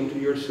pleasing unto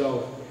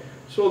yourself,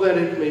 so that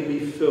it may be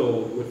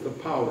filled with the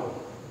power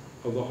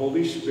of the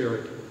Holy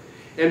Spirit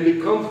and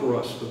become for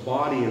us the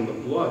body and the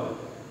blood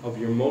of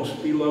your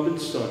most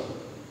beloved Son,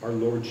 our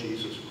Lord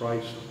Jesus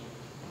Christ.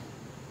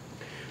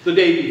 The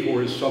day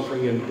before his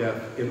suffering and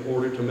death, in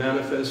order to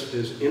manifest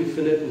his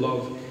infinite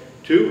love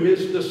to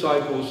his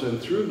disciples and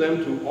through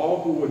them to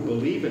all who would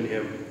believe in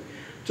him,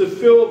 to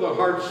fill the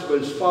hearts of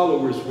his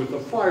followers with the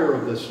fire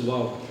of this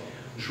love,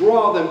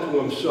 draw them to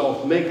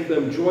himself, make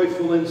them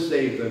joyful and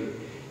save them,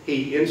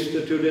 he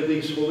instituted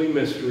these holy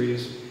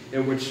mysteries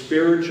in which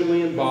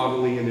spiritually and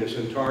bodily in his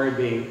entire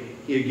being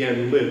he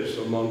again lives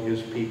among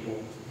his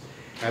people.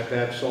 At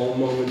that solemn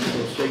moment,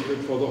 so sacred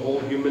for the whole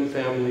human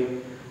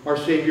family, our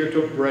Savior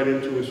took bread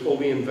into his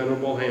holy and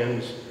venerable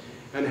hands,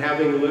 and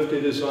having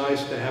lifted his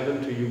eyes to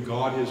heaven, to you,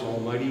 God, his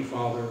almighty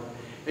Father,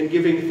 and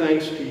giving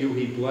thanks to you,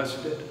 he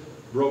blessed it,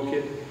 broke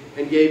it,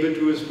 and gave it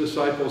to his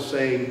disciples,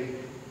 saying,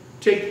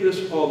 "Take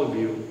this, all of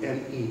you,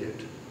 and eat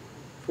it,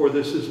 for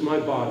this is my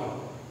body,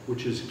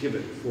 which is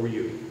given for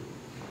you."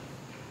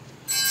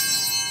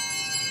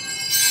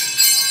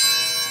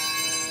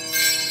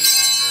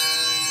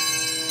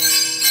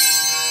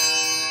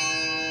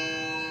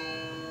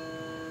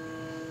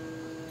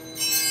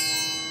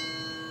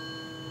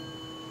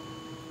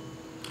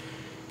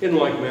 In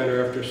like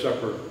manner, after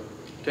supper,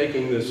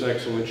 taking this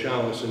excellent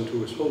chalice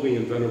into his holy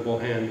and venerable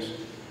hands,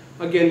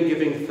 again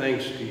giving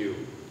thanks to you,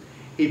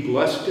 he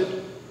blessed it,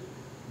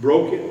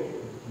 broke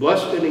it,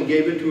 blessed it, and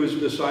gave it to his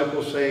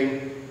disciples,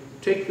 saying,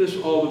 "Take this,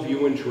 all of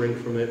you, and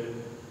drink from it,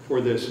 for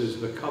this is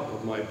the cup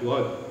of my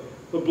blood,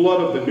 the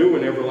blood of the new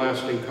and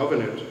everlasting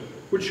covenant,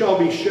 which shall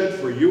be shed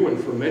for you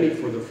and for many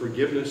for the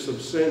forgiveness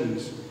of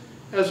sins.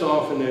 As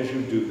often as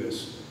you do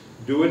this,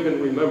 do it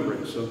in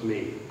remembrance of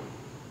me."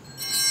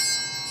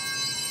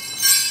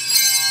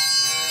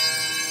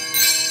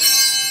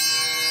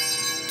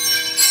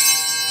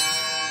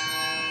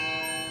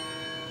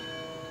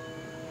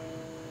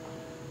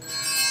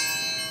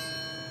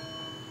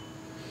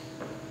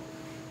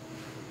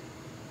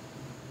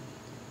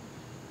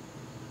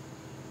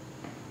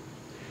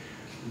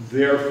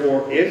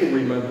 Therefore, in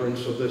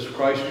remembrance of this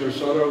Christ, your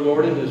Son, our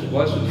Lord, and his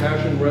blessed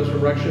passion,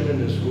 resurrection,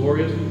 and his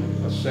glorious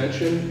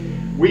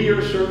ascension, we,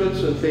 your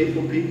servants and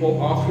faithful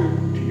people, offer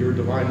to your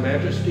divine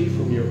majesty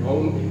from your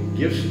own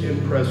gifts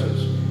and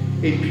presents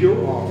a pure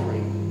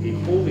offering, a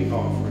holy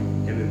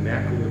offering, an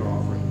immaculate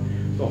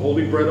offering, the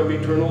holy bread of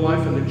eternal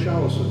life and the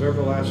chalice of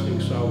everlasting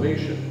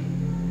salvation.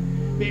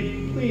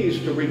 Be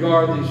pleased to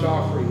regard these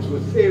offerings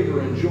with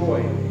favor and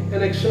joy,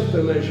 and accept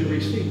them as you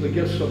receive the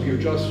gifts of your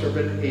just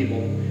servant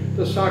Abel,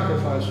 the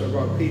sacrifice of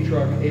our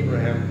patriarch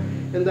Abraham,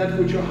 and that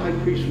which your high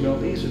priest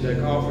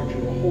Melchizedek offered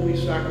you, a holy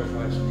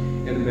sacrifice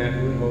and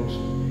immaculate host.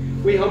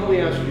 We humbly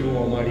ask you,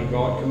 Almighty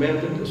God, command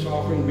that this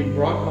offering be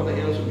brought by the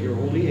hands of your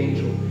holy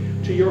angel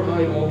to your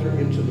high altar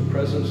into the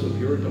presence of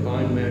your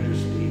divine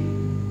majesty,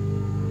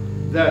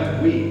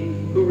 that we,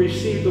 who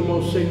receive the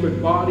most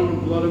sacred body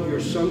and blood of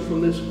your Son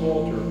from this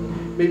altar,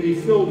 may be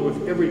filled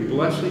with every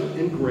blessing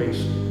and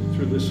grace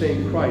through the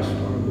same Christ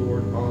our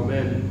Lord.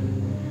 Amen.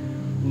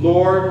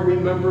 Lord,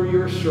 remember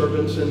your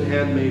servants and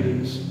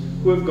handmaidens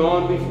who have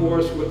gone before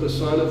us with the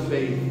Son of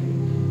faith,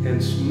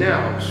 and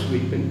now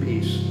sleep in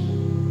peace.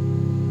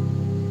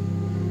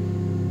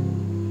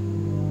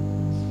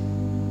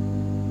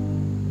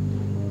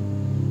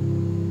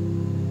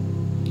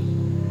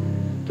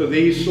 To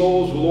these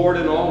souls, Lord,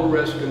 and all who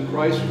rest in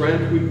Christ,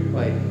 grant, we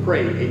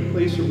pray, a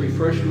place of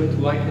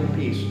refreshment, light, and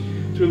peace,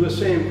 through the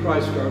same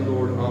Christ our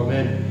Lord.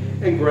 Amen.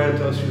 And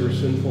grant us, your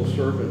sinful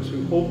servants,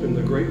 who hope in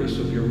the greatness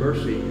of your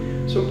mercy,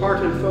 some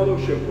part in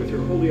fellowship with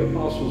your holy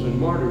apostles and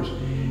martyrs,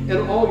 and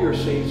all your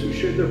saints who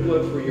shed their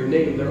blood for your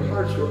name. Their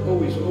hearts were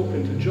always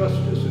open to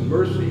justice and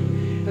mercy,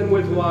 and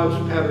with lives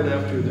patterned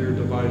after their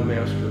divine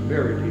Master,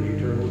 merit in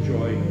eternal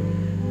joy.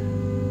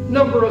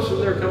 Number us in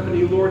their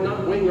company, Lord,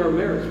 not weighing our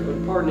merits,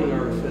 but pardoning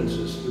our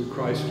offenses through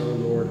Christ our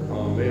Lord.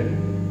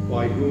 Amen.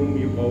 By whom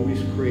you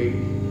always create,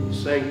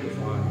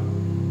 sanctify,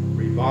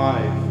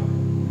 revive,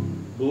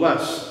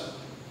 bless,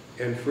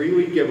 and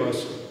freely give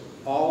us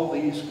all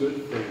these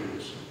good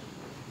things.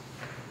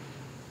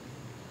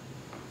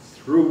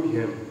 Through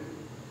him,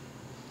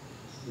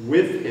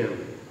 with him,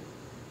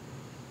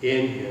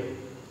 in him.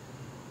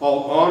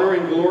 All honor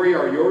and glory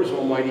are yours,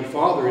 Almighty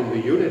Father, in the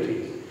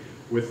unity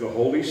with the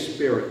Holy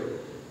Spirit.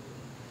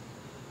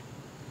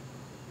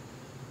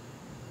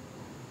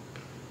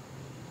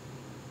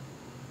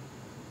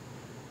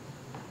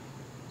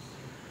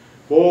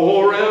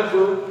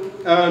 Forever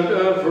and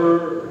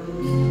ever.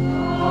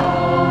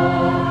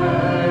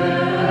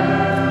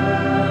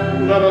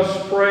 Amen. Let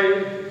us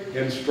pray.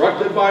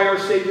 Instructed by our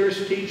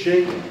Savior's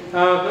teaching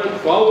and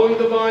following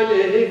divine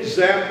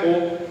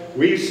example,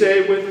 we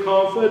say with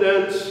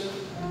confidence,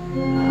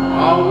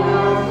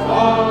 Our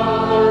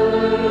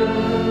Father,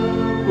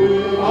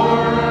 who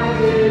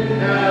art in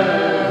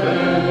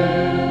heaven,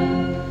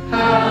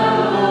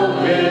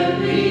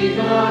 hallowed be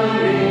thy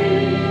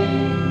name.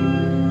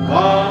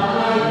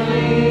 Thy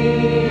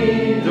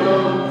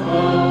kingdom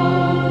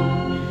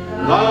come,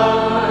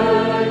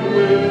 thy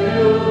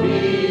will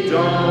be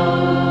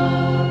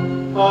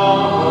done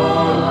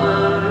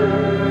on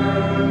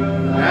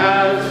earth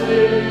as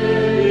it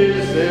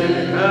is in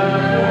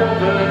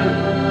heaven.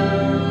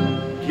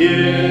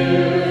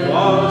 Give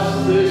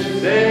us this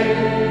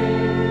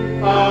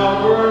day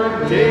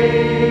our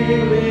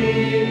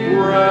daily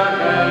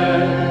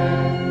bread,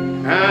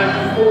 and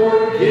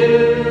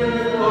forgive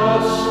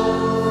us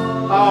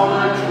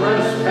our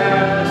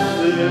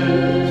trespasses,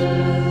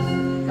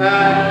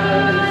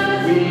 as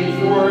we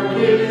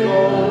forgive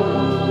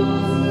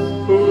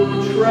those who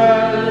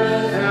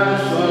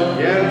trespass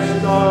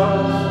against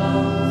us.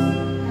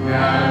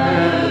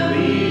 And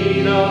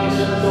lead us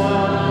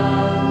not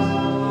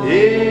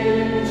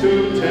into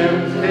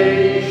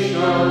temptation,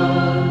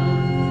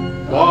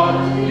 but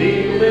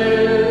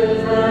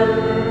deliver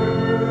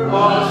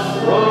us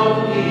from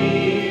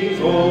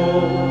evil.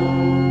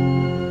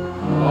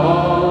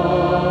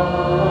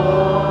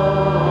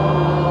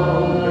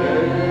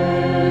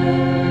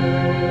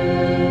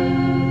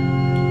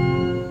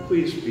 Amen.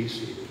 Please be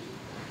seated.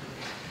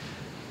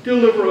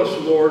 Deliver us,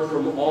 Lord,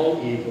 from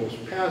all evils,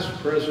 past,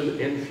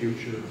 present, and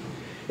future,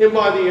 and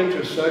by the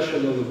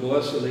intercession of the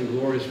blessed and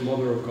glorious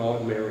Mother of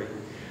God, Mary,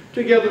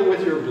 together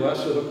with your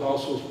blessed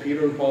apostles,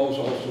 Peter and Paul,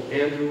 also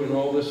Andrew and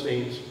all the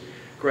saints,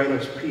 grant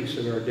us peace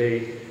in our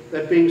day,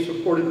 that being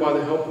supported by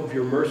the help of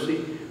your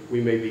mercy,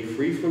 we may be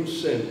free from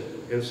sin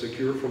and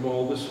secure from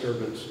all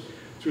disturbance.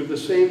 Through the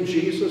same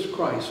Jesus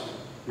Christ,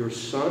 your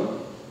Son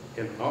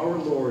and our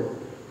Lord,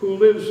 who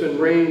lives and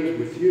reigns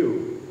with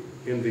you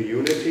in the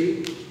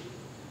unity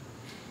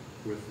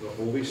with the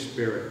Holy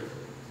Spirit,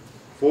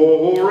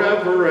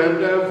 forever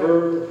and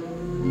ever.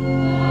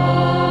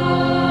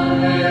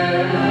 Amen.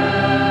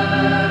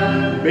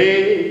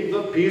 May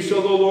the peace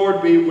of the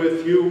Lord be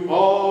with you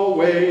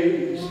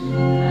always.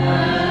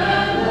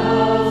 And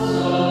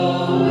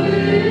also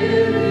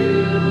with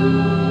you.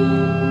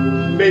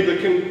 May the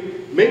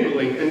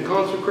mingling and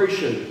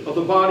consecration of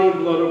the body and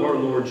blood of our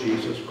Lord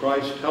Jesus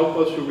Christ help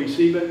us to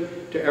receive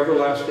it to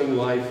everlasting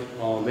life.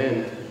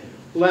 Amen.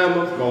 Lamb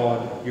of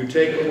God, you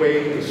take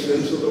away the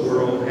sins of the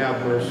world,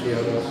 have mercy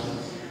on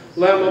us.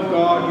 Lamb of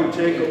God, you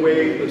take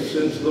away the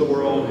sins of the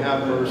world,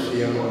 have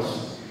mercy on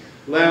us.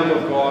 Lamb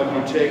of God,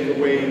 you take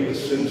away the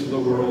sins of the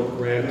world,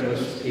 grant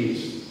us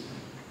peace.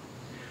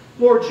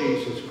 Lord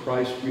Jesus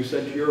Christ, you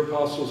said to your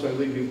apostles, I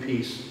leave you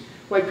peace.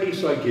 My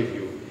peace I give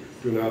you.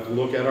 Do not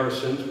look at our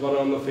sins, but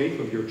on the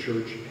faith of your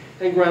church,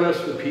 and grant us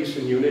the peace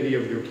and unity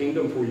of your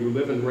kingdom, for you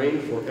live and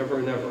reign forever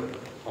and ever.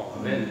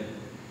 Amen.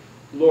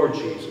 Lord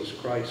Jesus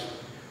Christ,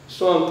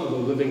 Son of the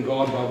living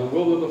God, by the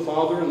will of the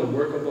Father and the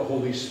work of the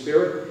Holy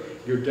Spirit,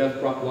 your death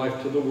brought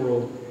life to the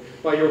world.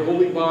 By your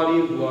holy body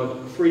and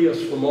blood, free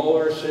us from all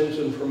our sins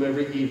and from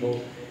every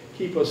evil.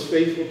 Keep us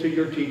faithful to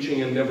your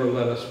teaching and never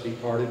let us be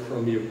parted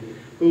from you,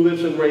 who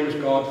lives and reigns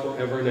God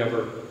forever and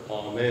ever.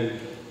 Amen.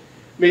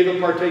 May the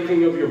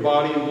partaking of your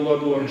body and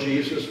blood, Lord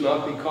Jesus,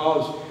 not be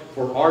cause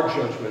for our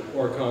judgment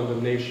or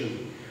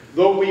condemnation.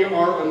 Though we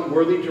are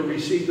unworthy to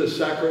receive the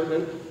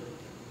sacrament,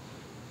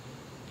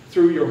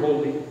 through your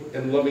holy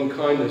and loving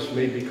kindness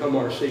may become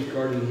our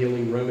safeguard and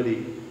healing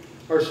remedy.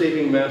 Our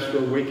saving Master,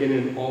 awaken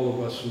in all of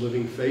us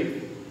living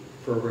faith,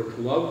 fervent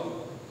love,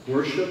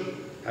 worship,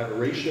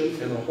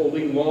 adoration, and a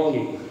holy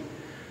longing.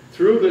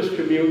 Through this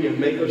communion,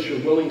 make us your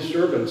willing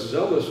servants,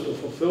 zealous to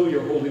fulfill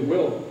your holy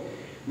will.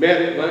 May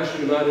it at last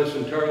unite us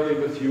entirely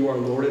with you, our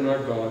Lord and our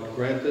God.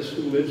 Grant this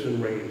who lives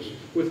and reigns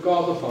with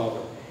God the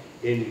Father,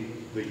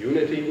 in the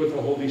unity with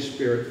the Holy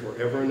Spirit,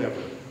 forever and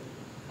ever.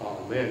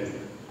 Amen.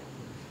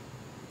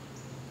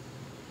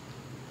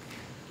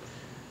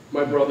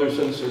 My brothers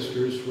and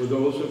sisters, for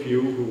those of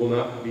you who will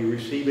not be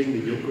receiving the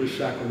Eucharist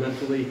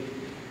sacramentally,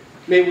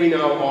 may we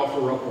now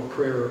offer up a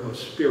prayer of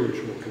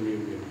spiritual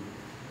communion.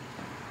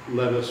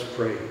 Let us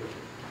pray.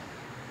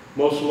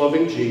 Most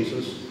loving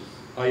Jesus,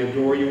 I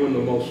adore you in the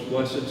most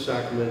blessed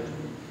sacrament,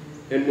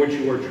 in which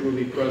you are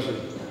truly present.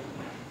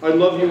 I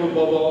love you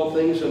above all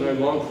things, and I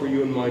long for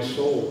you in my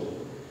soul.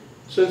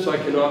 Since I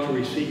cannot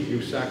receive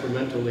you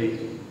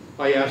sacramentally,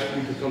 I ask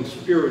you to come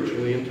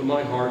spiritually into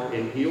my heart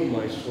and heal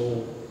my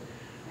soul.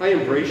 I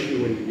embrace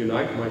you and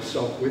unite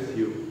myself with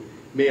you.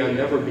 May I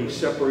never be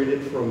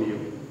separated from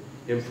you.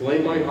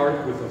 Inflame my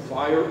heart with the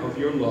fire of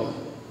your love,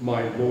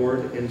 my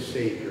Lord and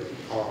Savior.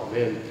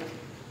 Amen.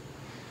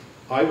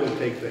 I will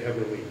take the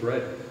heavenly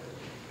bread,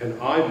 and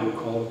I will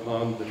call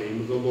upon the name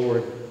of the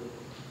Lord.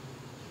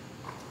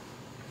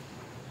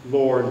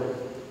 Lord,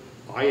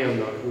 I am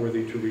not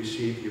worthy to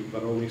receive you,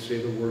 but only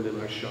say the word,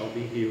 and I shall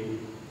be healed.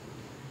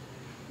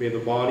 May the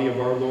body of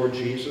our Lord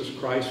Jesus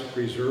Christ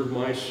preserve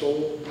my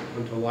soul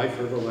unto life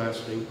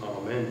everlasting.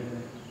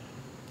 Amen.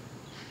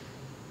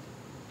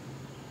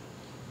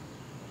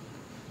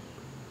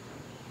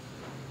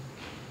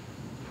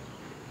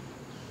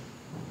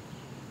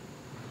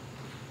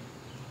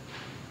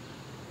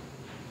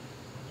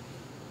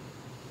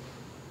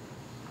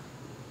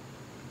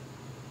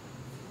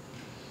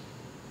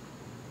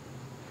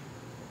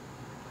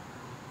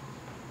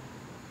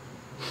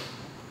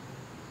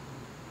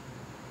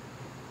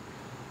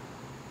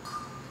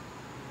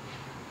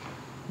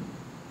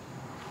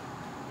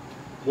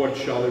 What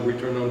shall I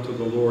return unto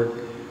the Lord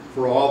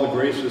for all the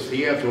graces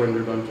he hath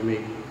rendered unto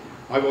me?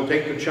 I will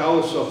take the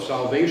chalice of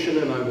salvation,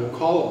 and I will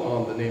call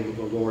upon the name of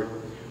the Lord.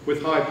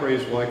 With high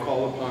praise will I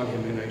call upon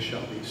him, and I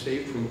shall be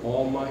saved from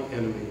all my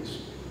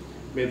enemies.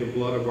 May the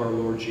blood of our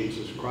Lord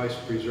Jesus Christ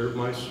preserve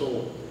my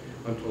soul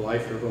unto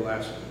life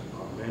everlasting.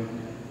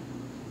 Amen.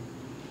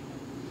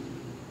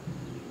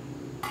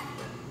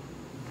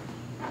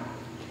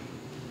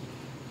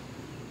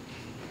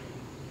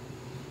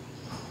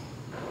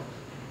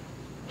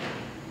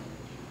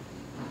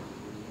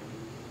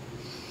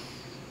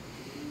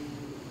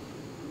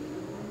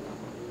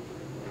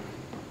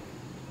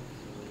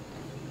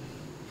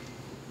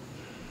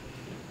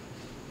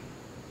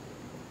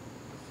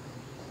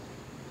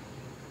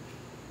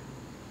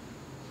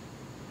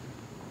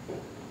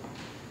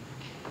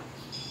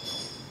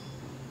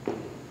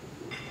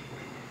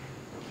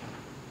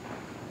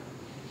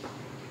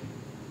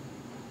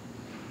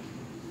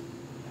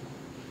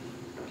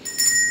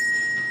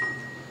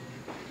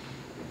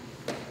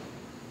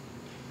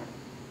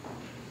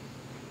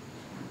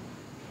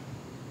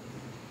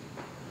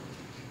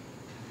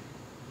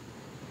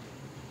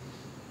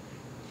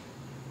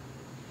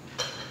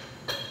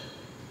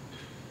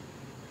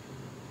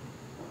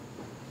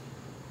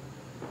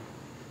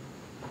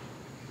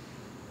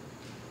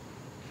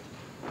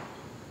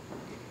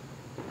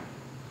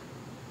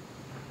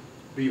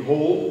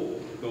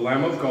 Behold the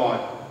Lamb of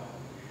God.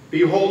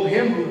 Behold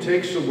him who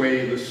takes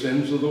away the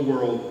sins of the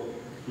world.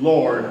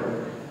 Lord,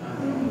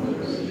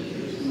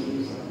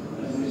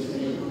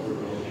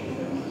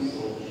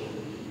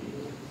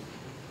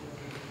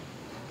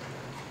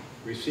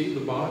 receive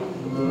the body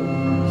of the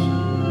Lord.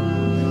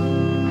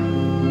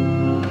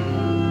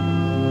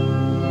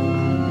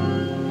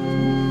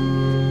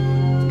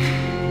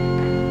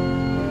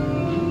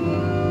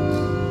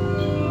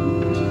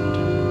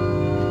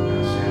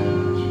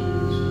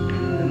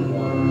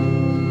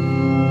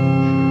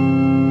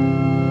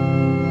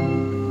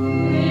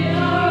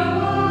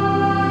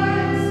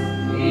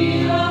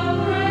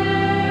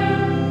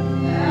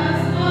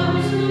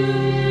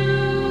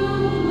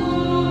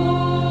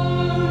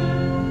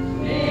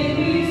 May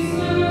we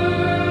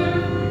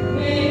serve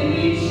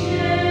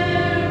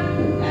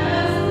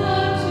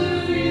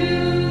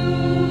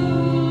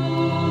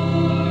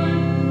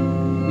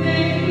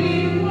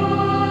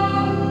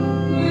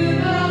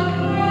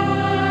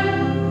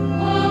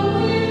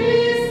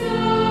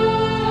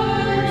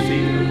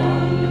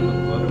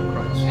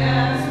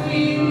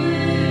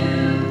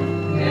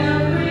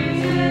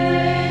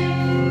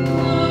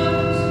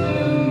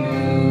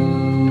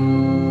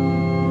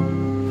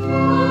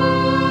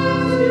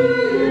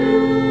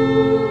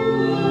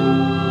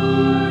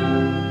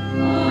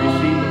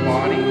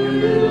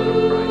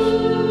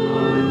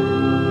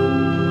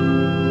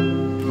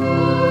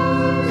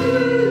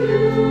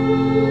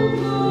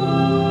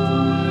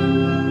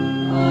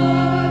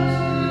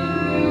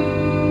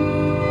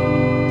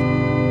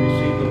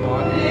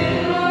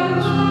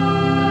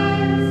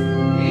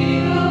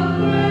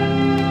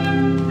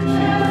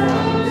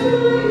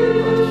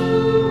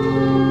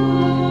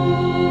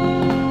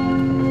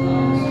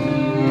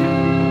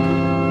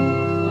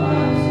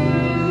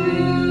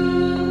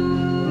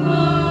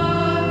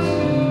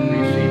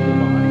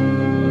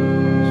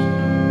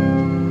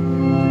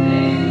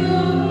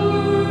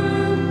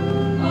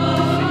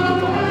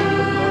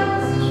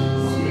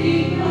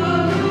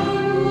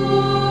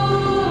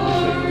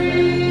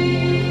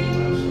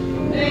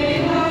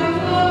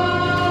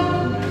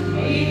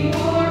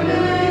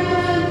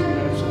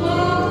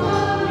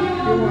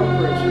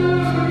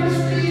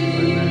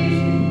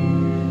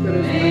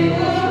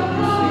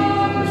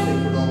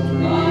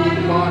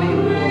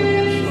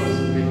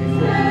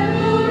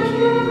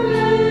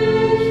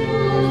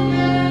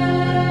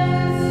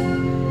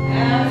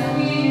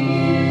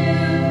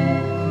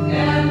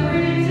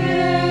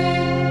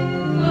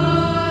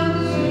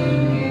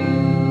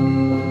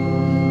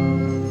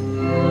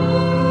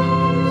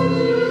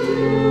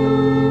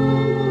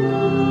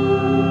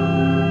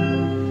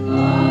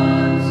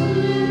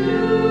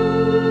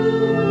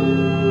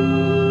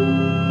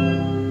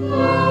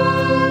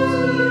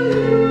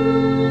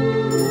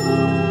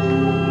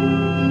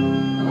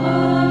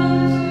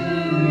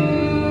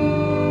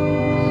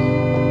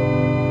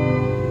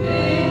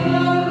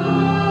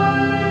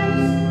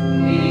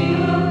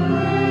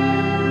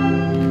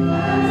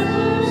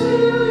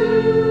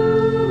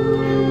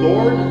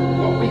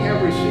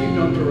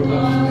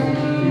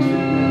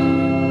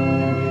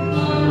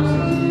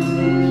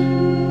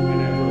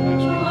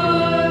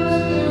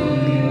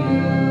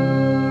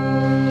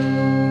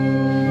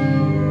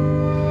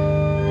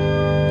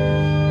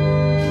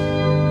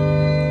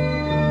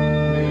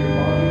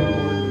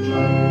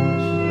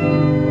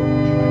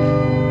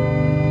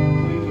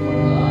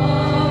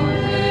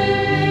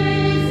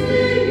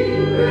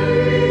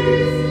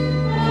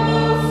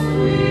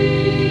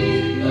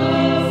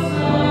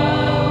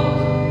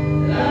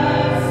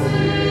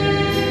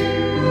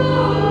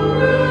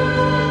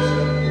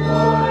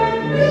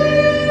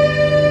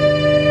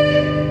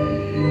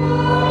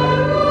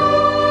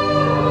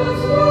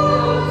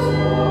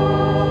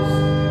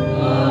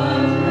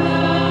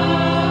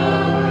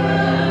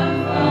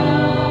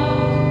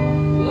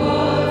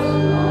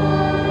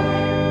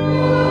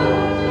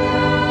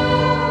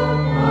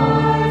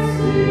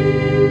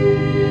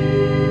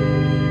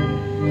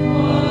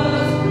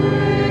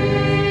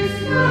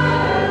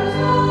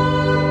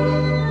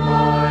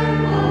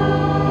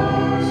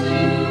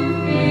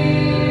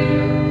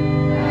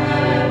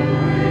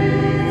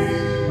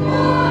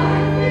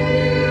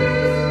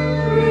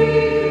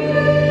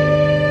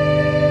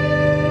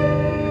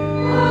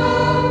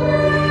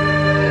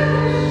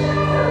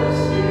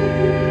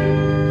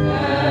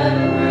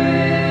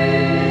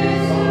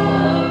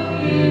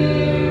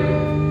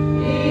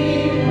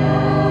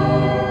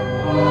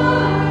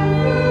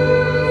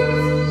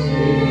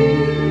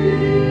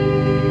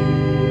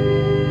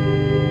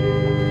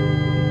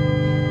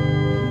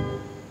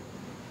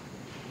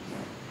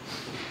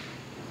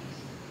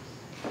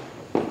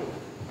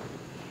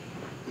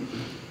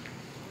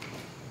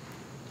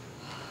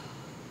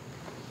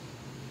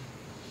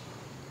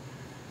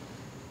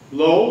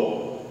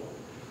Lo,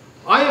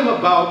 I am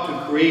about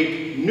to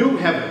create new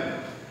heaven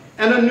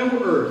and a new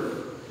earth.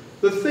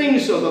 The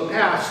things of the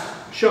past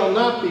shall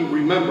not be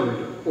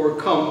remembered or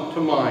come to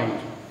mind.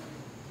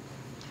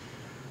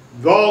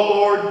 The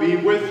Lord be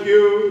with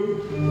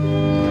you.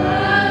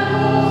 And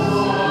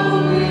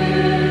also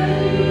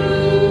with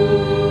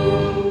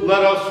you.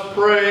 Let us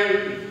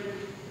pray.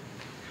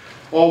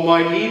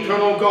 Almighty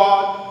eternal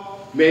God,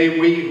 may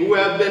we who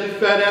have been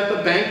fed at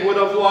the banquet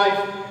of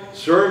life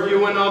serve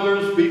you and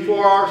others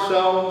before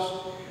ourselves.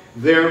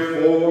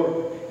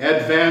 Therefore,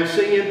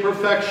 advancing in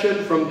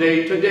perfection from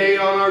day to day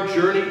on our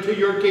journey to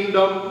your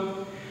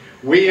kingdom,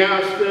 we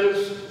ask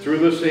this through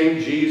the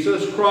same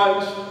Jesus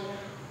Christ,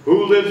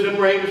 who lives and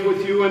reigns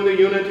with you in the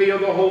unity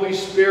of the Holy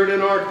Spirit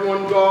and art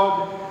one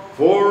God,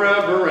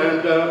 forever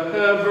and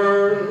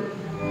ever.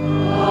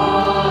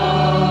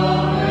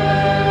 Amen.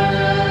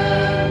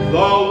 The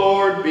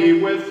Lord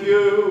be with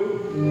you.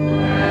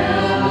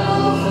 And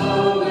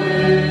also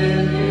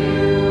with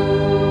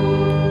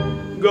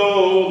you.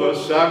 Go, the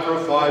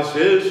sacrifice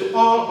is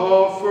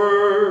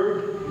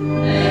offered.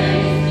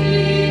 Thanks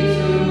be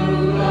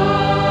to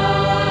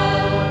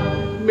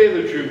God. May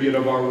the tribute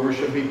of our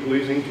worship be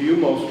pleasing to you,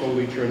 most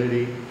Holy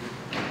Trinity,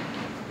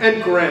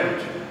 and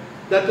grant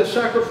that the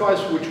sacrifice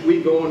which we,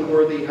 though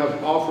unworthy,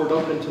 have offered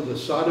up into the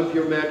sight of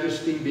your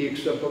majesty be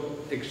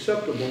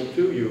acceptable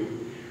to you.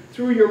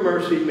 Through your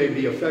mercy may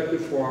be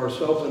effective for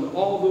ourselves and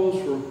all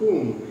those for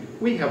whom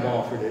we have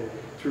offered it.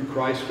 Through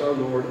Christ our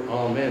Lord.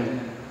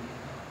 Amen.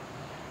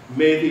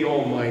 May the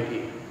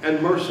Almighty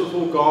and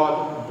merciful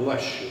God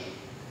bless you.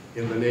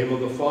 In the name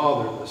of the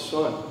Father, the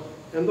Son,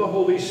 and the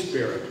Holy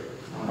Spirit.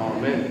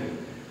 Amen.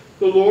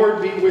 The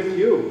Lord be with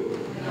you.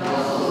 And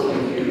also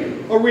with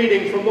you. A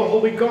reading from the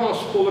Holy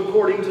Gospel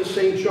according to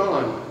St.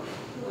 John.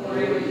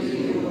 Glory to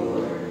you,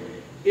 Lord.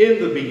 In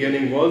the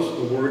beginning was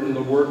the Word, and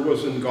the Word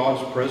was in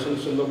God's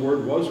presence, and the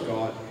Word was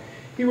God.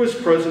 He was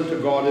present to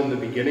God in the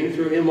beginning.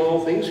 Through him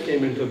all things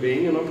came into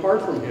being, and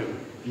apart from him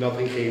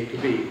nothing came to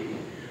be.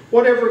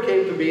 Whatever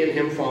came to be in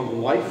him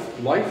found life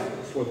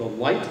for the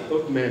light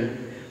of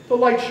men. The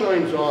light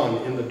shines on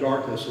in the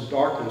darkness, a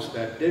darkness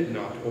that did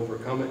not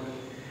overcome it.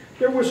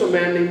 There was a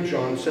man named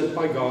John, sent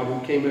by God,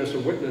 who came as a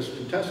witness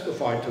to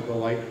testify to the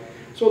light,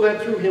 so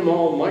that through him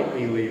all might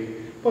believe,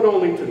 but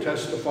only to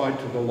testify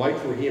to the light,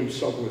 for he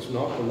himself was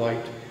not the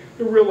light,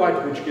 the real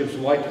light which gives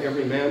light to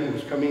every man who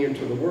is coming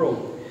into the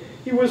world.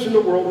 He was in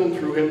the world, and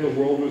through him the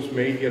world was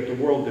made, yet the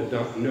world did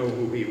not know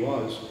who he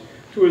was.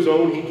 To his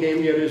own he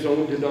came, yet his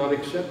own did not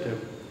accept him.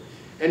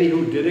 Any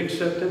who did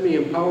accept him, he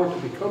empowered to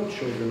become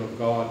children of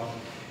God.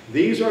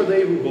 These are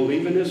they who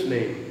believe in his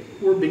name,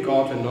 who were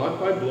begotten not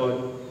by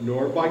blood,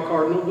 nor by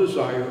carnal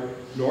desire,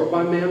 nor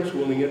by man's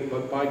willing it,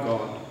 but by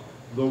God.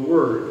 The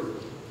Word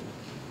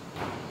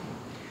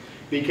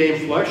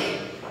became flesh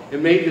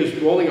and made his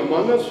dwelling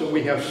among us, and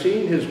we have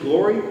seen his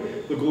glory,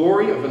 the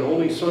glory of an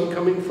only Son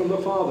coming from the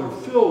Father,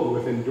 filled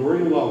with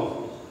enduring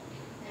love.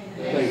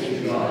 Thanks be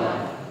to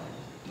God.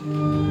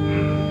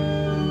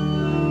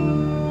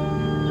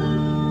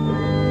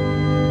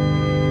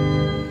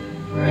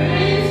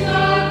 Praise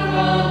God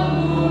from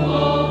whom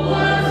all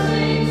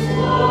blessings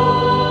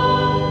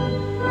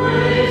flow.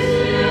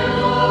 Praise him,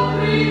 all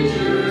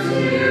creatures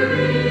here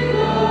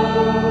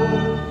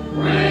below.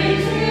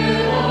 Praise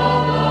him,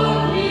 all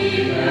of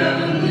ye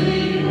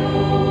heavenly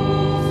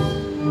hosts.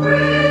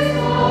 Praise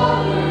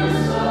Father,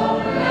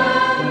 Son,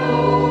 and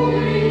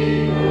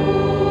Holy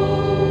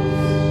Ghost.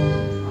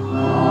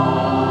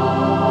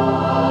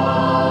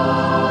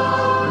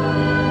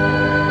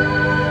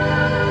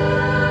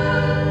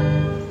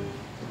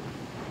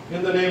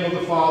 In the name of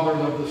the Father,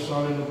 and of the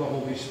Son, and of the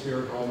Holy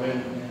Spirit.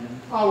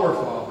 Amen. Our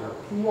Father,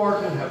 who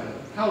art in heaven,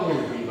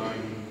 hallowed be thy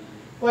name.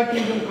 Thy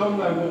kingdom come,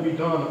 thy will be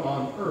done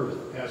on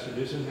earth as it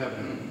is in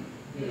heaven.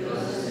 Give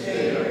us this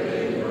day our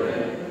daily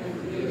bread, and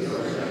forgive us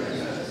our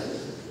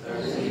trespasses,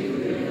 as we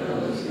forgive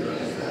those who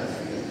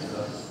trespass against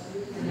us.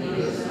 And lead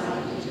us not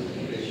into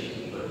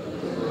temptation, but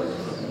deliver us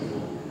from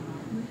evil.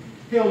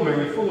 Hail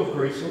Mary, full of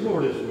grace, the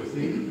Lord is with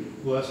thee.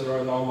 Blessed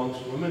art thou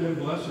amongst women, and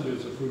blessed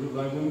is the fruit of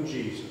thy womb,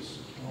 Jesus.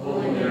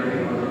 Holy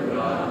Mary, Mother of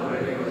God,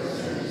 pray for us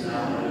sinners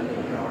now and at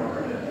the hour of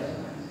our death.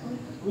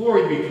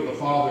 Glory be to the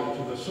Father,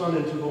 to the Son,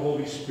 and to the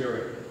Holy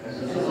Spirit. As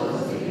it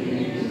was in the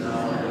beginning, is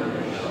now, and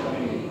ever shall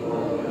be,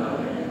 world without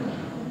end.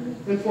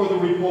 And for the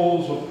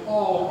repose of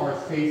all our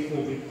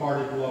faithful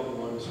departed loved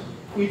ones,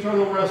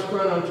 eternal rest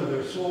grant unto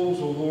their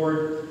souls, O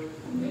Lord.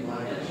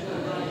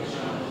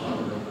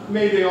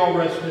 May they all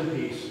rest in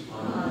peace.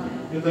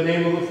 Amen. In the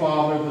name of the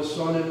Father, the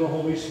Son, and the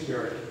Holy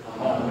Spirit.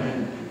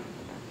 Amen.